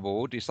not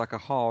cardboard. It's like a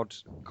hard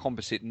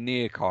composite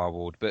near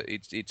cardboard, but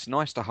it's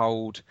nice to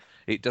hold.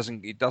 It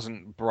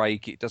doesn't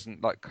break. It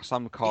doesn't like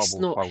some it's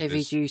cardboard not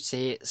heavy folders.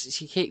 duty.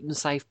 It's you keep them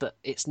safe, but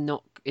it's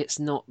not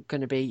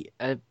going to be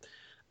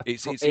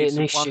It's an a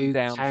one issue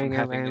down carrying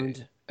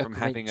around a from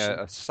having a,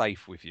 convention. a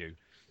safe with you,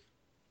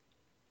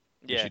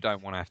 which Yeah. you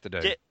don't want to have to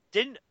do.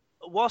 Didn't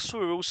whilst we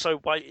were also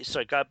waiting,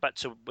 so going back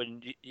to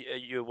when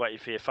you were waiting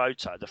for your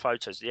photo, the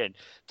photos at the end,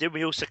 didn't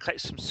we also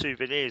collect some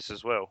souvenirs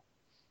as well?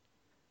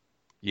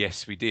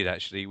 Yes, we did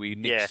actually. We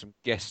nicked Yeah. some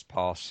guest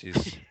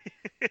passes.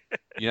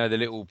 You know the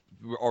little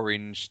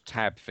orange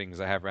tab things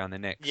they have around their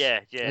necks.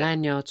 Yeah.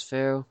 Lanyards,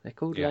 Phil. They're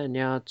called Yeah.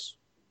 lanyards.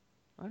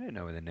 I don't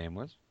know what their name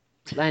was.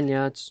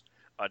 Lanyards.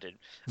 I didn't.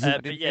 I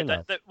But didn't yeah,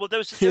 realise. well, there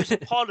was a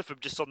pile of them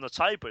just on the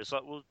table. It's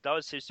like, well, no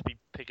one seems to be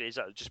picking these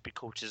up. It'd just be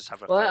cool to just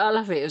have Well, I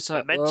love it. It's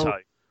like, memento.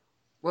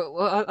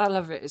 I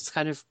love it. It's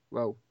kind of,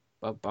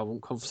 I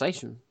want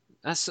conversation.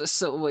 That's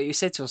sort of what you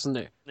said to us, isn't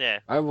it? Yeah.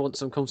 I want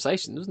some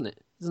conversation, isn't it?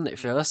 Isn't it,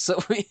 Phil? That's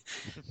sort of,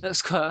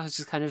 that's quite, I was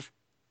just kind of,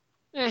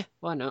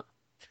 why not?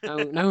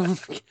 No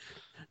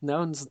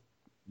one's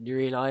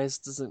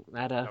realised, doesn't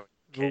matter. No one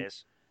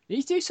cares.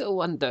 You do sort of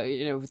wonder,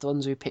 with the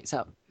ones we picked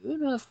up, who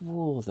on earth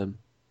wore them?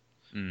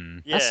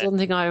 Mm. That's Yeah. one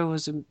thing I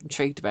was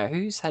intrigued about.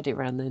 Who's had it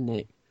around their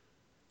neck?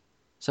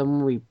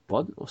 Someone we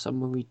want or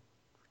someone we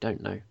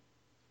don't know?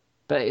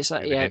 But it's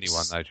like, Could have yeah, been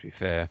anyone though. To be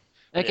fair.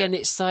 again,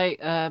 it's like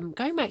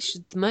going back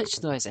to the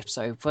merchandise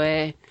episode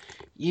where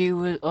you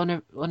were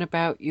on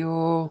about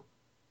your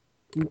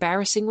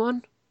embarrassing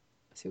one.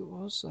 I think it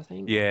was. I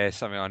think Yeah,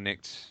 something I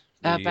nicked.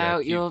 The,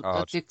 about cue your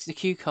card. the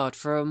cue card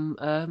from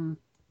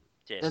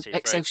Yeah. the Steve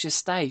Excelsior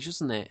stage,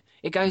 wasn't it?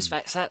 It goes Mm.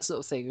 back to that sort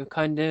of thing, of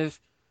kind of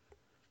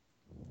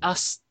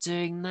us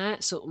doing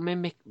that, sort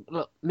of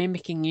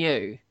mimicking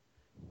you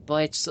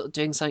by sort of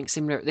doing something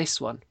similar at this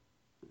one.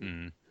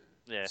 Mm.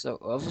 Yeah.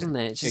 Sort of, wasn't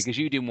it? Yeah, Just because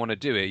you didn't want to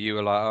do it. You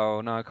were like, "Oh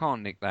no, I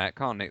can't nick that,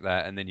 can't nick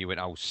that," and then you went,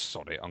 "Oh,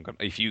 sod it! I'm gonna.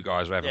 If you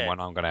guys are having Yeah. one,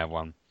 I'm gonna have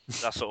one."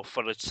 That sort of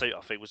followed suit.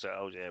 I think was that.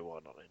 Oh yeah, why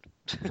not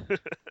then?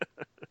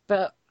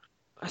 But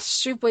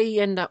should we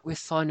end up with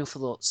final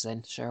thoughts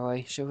then? Shall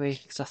we? Shall we?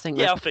 Because I think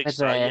Yeah, I we're think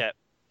so. there. Yeah.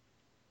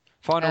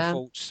 Final Um,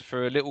 thoughts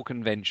for a little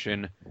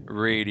convention,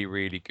 really,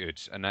 really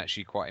good, and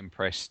actually quite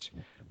impressed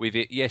with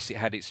it. Yes, it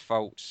had its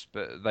faults,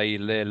 but they're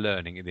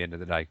learning at the end of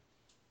the day.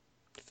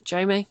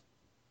 Jamie.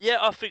 Yeah,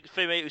 I think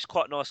for me it was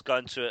quite nice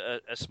going to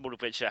a small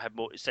adventure that had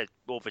more, it said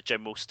more of a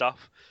general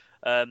stuff.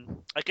 Again,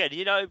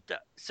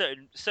 that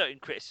certain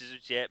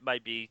criticisms, yeah,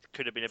 maybe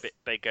could have been a bit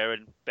bigger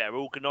and better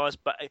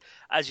organised, but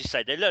as you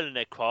say, they're learning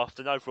their craft,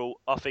 and overall,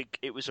 I think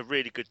it was a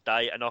really good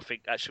day, and I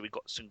think actually we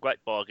got some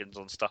great bargains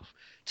on stuff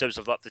in terms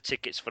of like the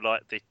tickets for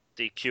like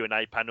the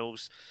Q&A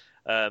panels,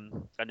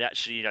 and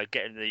actually,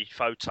 getting the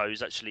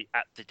photos actually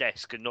at the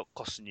desk and not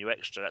costing you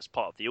extra. That's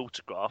part of the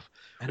autograph,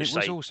 And which it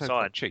was they also signed.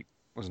 quite cheap,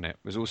 wasn't it?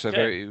 It was also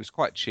Yeah. It was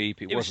quite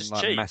cheap. It It was wasn't just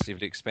like cheap.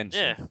 massively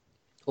expensive. Yeah,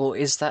 Or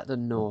is that the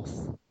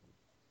North?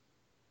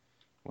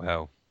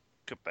 Well,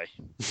 could be.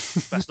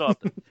 That's not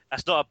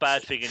a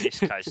bad thing in this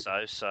case,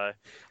 though. So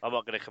I'm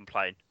not going to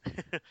complain.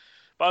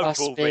 But Us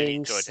overall, really being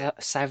enjoyed it.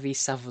 savvy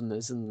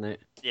Southerners, isn't it?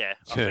 Yeah,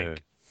 I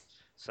think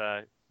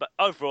so. But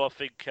overall, I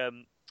think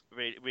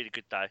really, really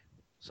good day.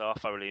 So I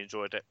thoroughly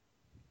enjoyed it.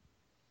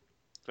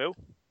 Phil?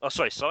 Oh,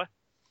 sorry, Si.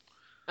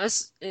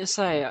 As I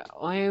say,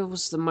 I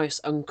was the most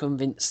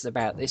unconvinced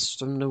about this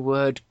from the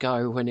word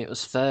go when it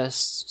was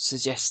first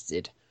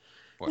suggested.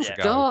 what Yeah.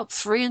 to Go go? up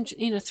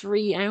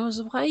 3 hours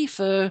away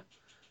for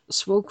a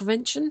small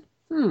convention?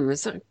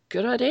 Is that a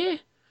good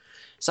idea?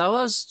 So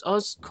I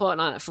was quite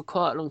like that for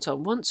quite a long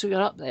time. Once we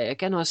got up there,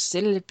 again, I was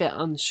still a bit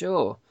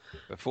unsure.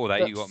 Before that,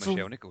 But you got for-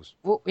 Michelle Nichols.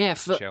 Well, yeah,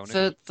 Michelle for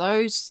Nichols.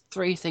 those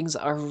 3 things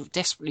that I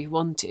desperately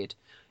wanted,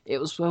 it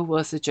was well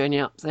worth the journey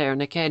up there.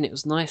 And again, it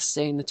was nice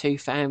seeing the two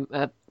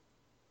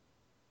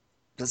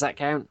does that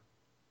count?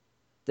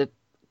 The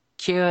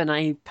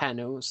Q&A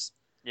panels.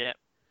 Yeah,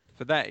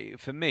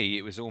 For me,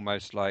 it was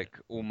almost like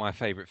all my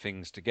favourite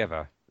things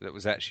together. That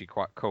was actually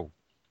quite cool.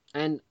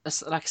 And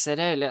like I said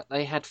earlier,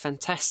 they had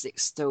fantastic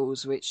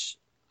stalls, which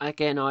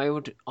again, I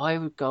would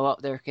go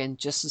up there again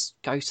just to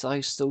go to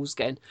those stalls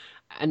again.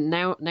 And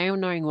now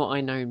knowing what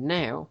I know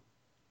now,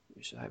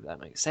 which I hope that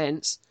makes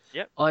sense,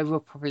 Yep. I will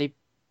probably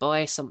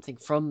buy something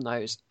from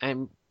those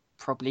and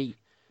probably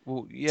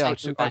Well, yeah, take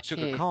them I back took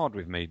a here. card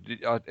with me.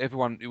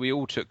 We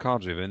all took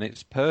cards with, and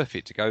it's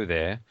perfect to go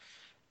there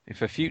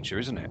for future,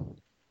 isn't it?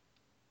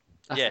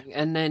 I Yeah. think,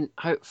 and then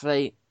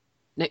hopefully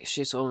next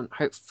year's one,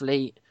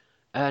 hopefully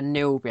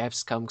Neil will be able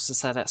to come because I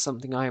said that's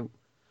something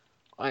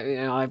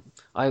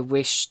I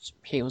wished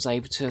he was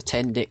able to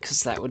attend it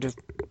because that would have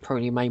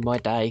probably made my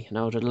day, and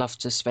I would have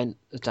loved to spend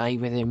a day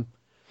with him.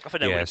 I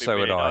think that would Yeah, have been so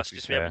would really I, nice to be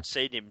because we fair. haven't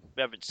seen him.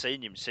 We haven't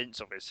seen him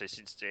since obviously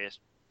since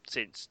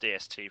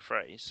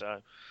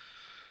DST3.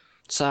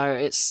 So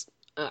it's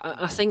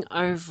I think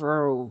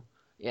overall,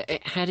 yeah,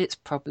 it had its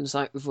problems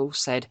like we've all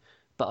said,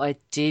 but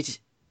it.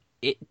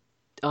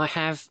 I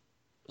have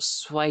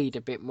swayed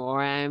a bit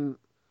more.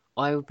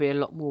 I would be a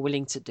lot more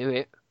willing to do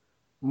it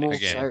more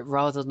Again. so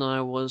rather than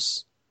I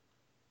was.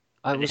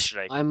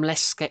 Initially. I'm less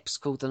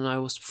skeptical than I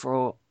was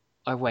before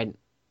I went.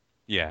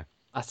 Yeah.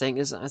 I think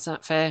is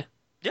that fair?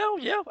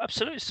 Yeah,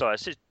 absolutely. So I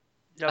say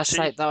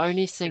the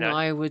only thing know,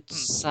 I would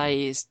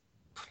say is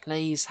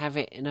please have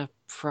it in a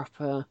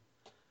proper,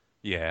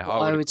 Yeah, what I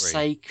I would would agree.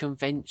 say,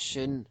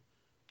 convention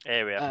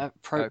area.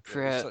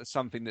 appropriate.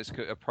 Something that's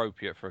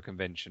appropriate for a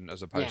convention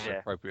as opposed to Yeah,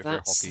 appropriate for a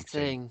that's the hockey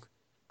team. thing.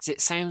 'Cause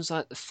it sounds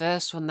like the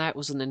first one that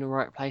wasn't in the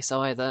right place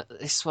either.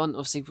 This one,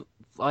 obviously,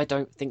 I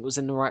don't think was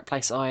in the right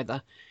place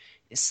either.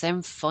 It's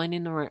them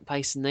finding the right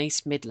place in the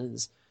East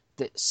Midlands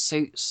that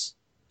suits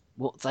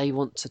what they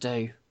want to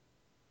do.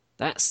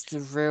 That's the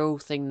real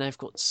thing they've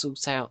got to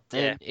sort out.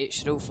 Then it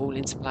should all fall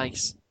into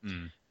place.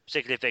 Mm,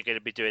 Particularly if they're going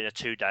to be doing a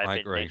 2-day I event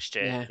agree. next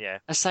year. Yeah. Yeah.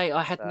 I say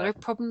I had no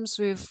problems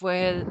with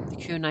where the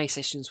Q&A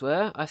sessions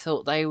were. I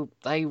thought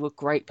they were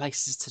great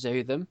places to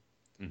do them.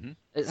 hmm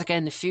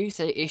Again, a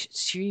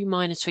few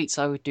minor tweaks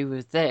I would do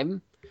with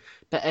them,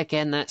 but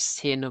again, that's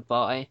here and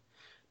by.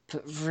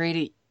 But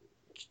really,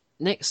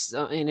 next,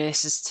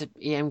 this is to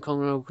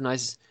EMCon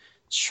organisers,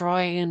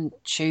 try and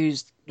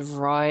choose the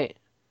right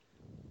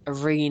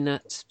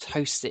arena to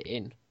host it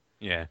in.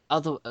 Yeah.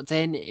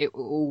 Then it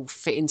will all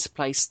fit into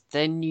place.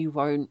 Then you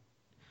won't.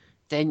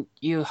 Then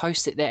you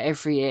host it there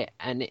every year,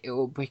 and it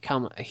will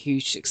become a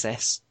huge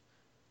success.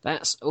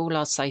 That's all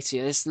I'd say to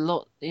you. There's a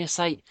lot.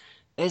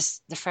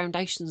 There's the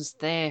foundations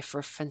there for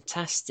a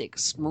fantastic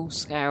small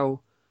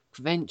scale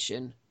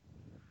convention.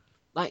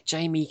 Like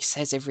Jamie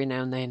says every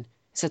now and then,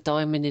 it's a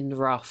diamond in the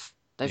rough.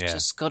 They've Yeah.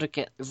 just got to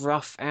get the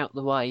rough out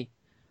the way,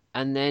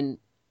 and then,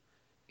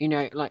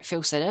 like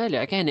Phil said earlier,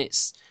 again,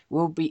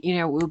 we'll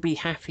be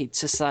happy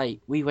to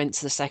say we went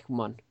to the second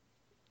one.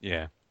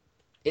 Yeah.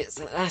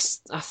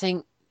 I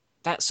think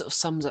that sort of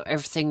sums up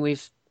everything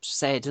we've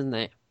said, doesn't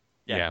it?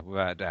 Yeah,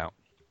 without a doubt.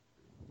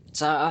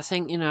 So I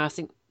think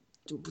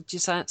would you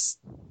say that's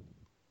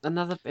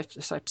another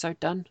episode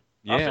done?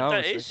 Yeah, I think that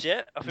obviously. is.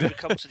 Yeah, I think we've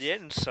come to the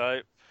end.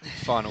 So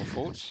Final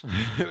thoughts.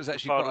 It was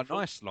actually Final quite a thought.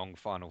 nice long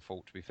final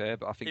thought, to be fair,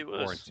 but I think It was.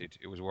 warranted.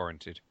 It was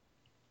warranted.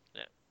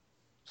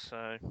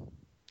 so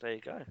there you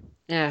go.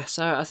 Yeah.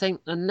 So I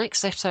think the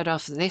next episode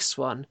after this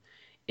one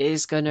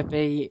is going to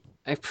be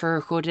a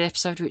pre-recorded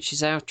episode, which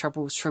is our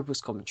Troubles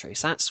commentary.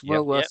 So that's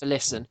well Yep. worth a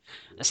listen.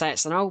 I say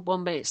it's an old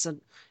one, but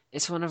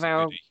it's one of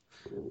our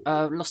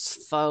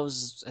lost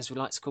files, as we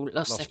like to call it,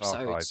 lost episodes.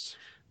 Archives.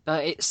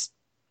 But it's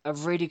a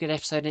really good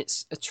episode.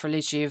 It's a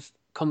trilogy of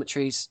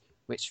commentaries,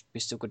 which we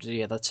still got to do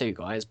the other two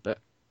guys. But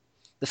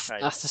I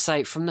have to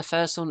say, from the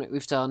first one that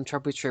we've done,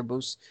 Trouble with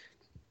Tribbles,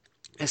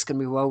 it's going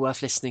to be well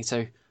worth listening to.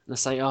 And I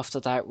say after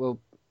that, we'll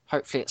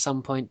hopefully at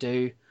some point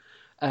do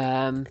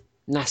NASA,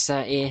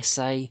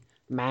 ESA,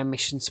 Man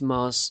Mission to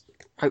Mars,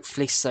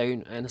 hopefully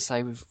soon. And I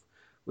say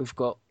we've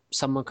got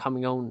someone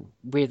coming on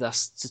with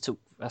us to talk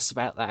to us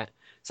about that.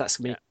 So that's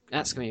gonna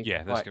be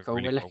quite cool.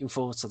 Really We're cool. looking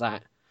forward to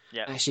that.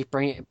 Yeah. Actually,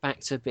 bring it back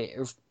to a bit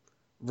of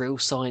real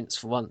science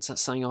for once.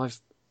 That's something I've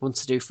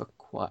wanted to do for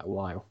quite a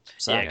while.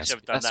 So Yeah, because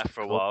I've done that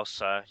for a while.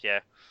 So yeah.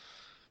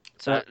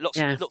 So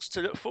lots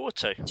to look forward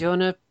to. Do you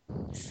want to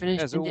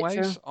finish? As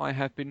always, I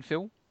have been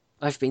Phil.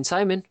 I've been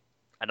Simon.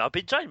 And I've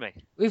been Jamie.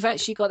 We've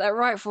actually got that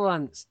right for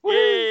once.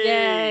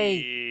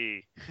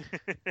 Yay!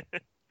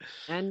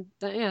 And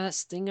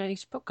that's the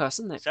English podcast,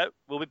 isn't it? So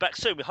we'll be back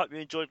soon. We hope you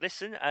enjoyed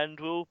listening, and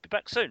we'll be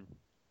back soon.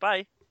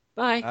 Bye.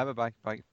 Bye. Bye. Bye.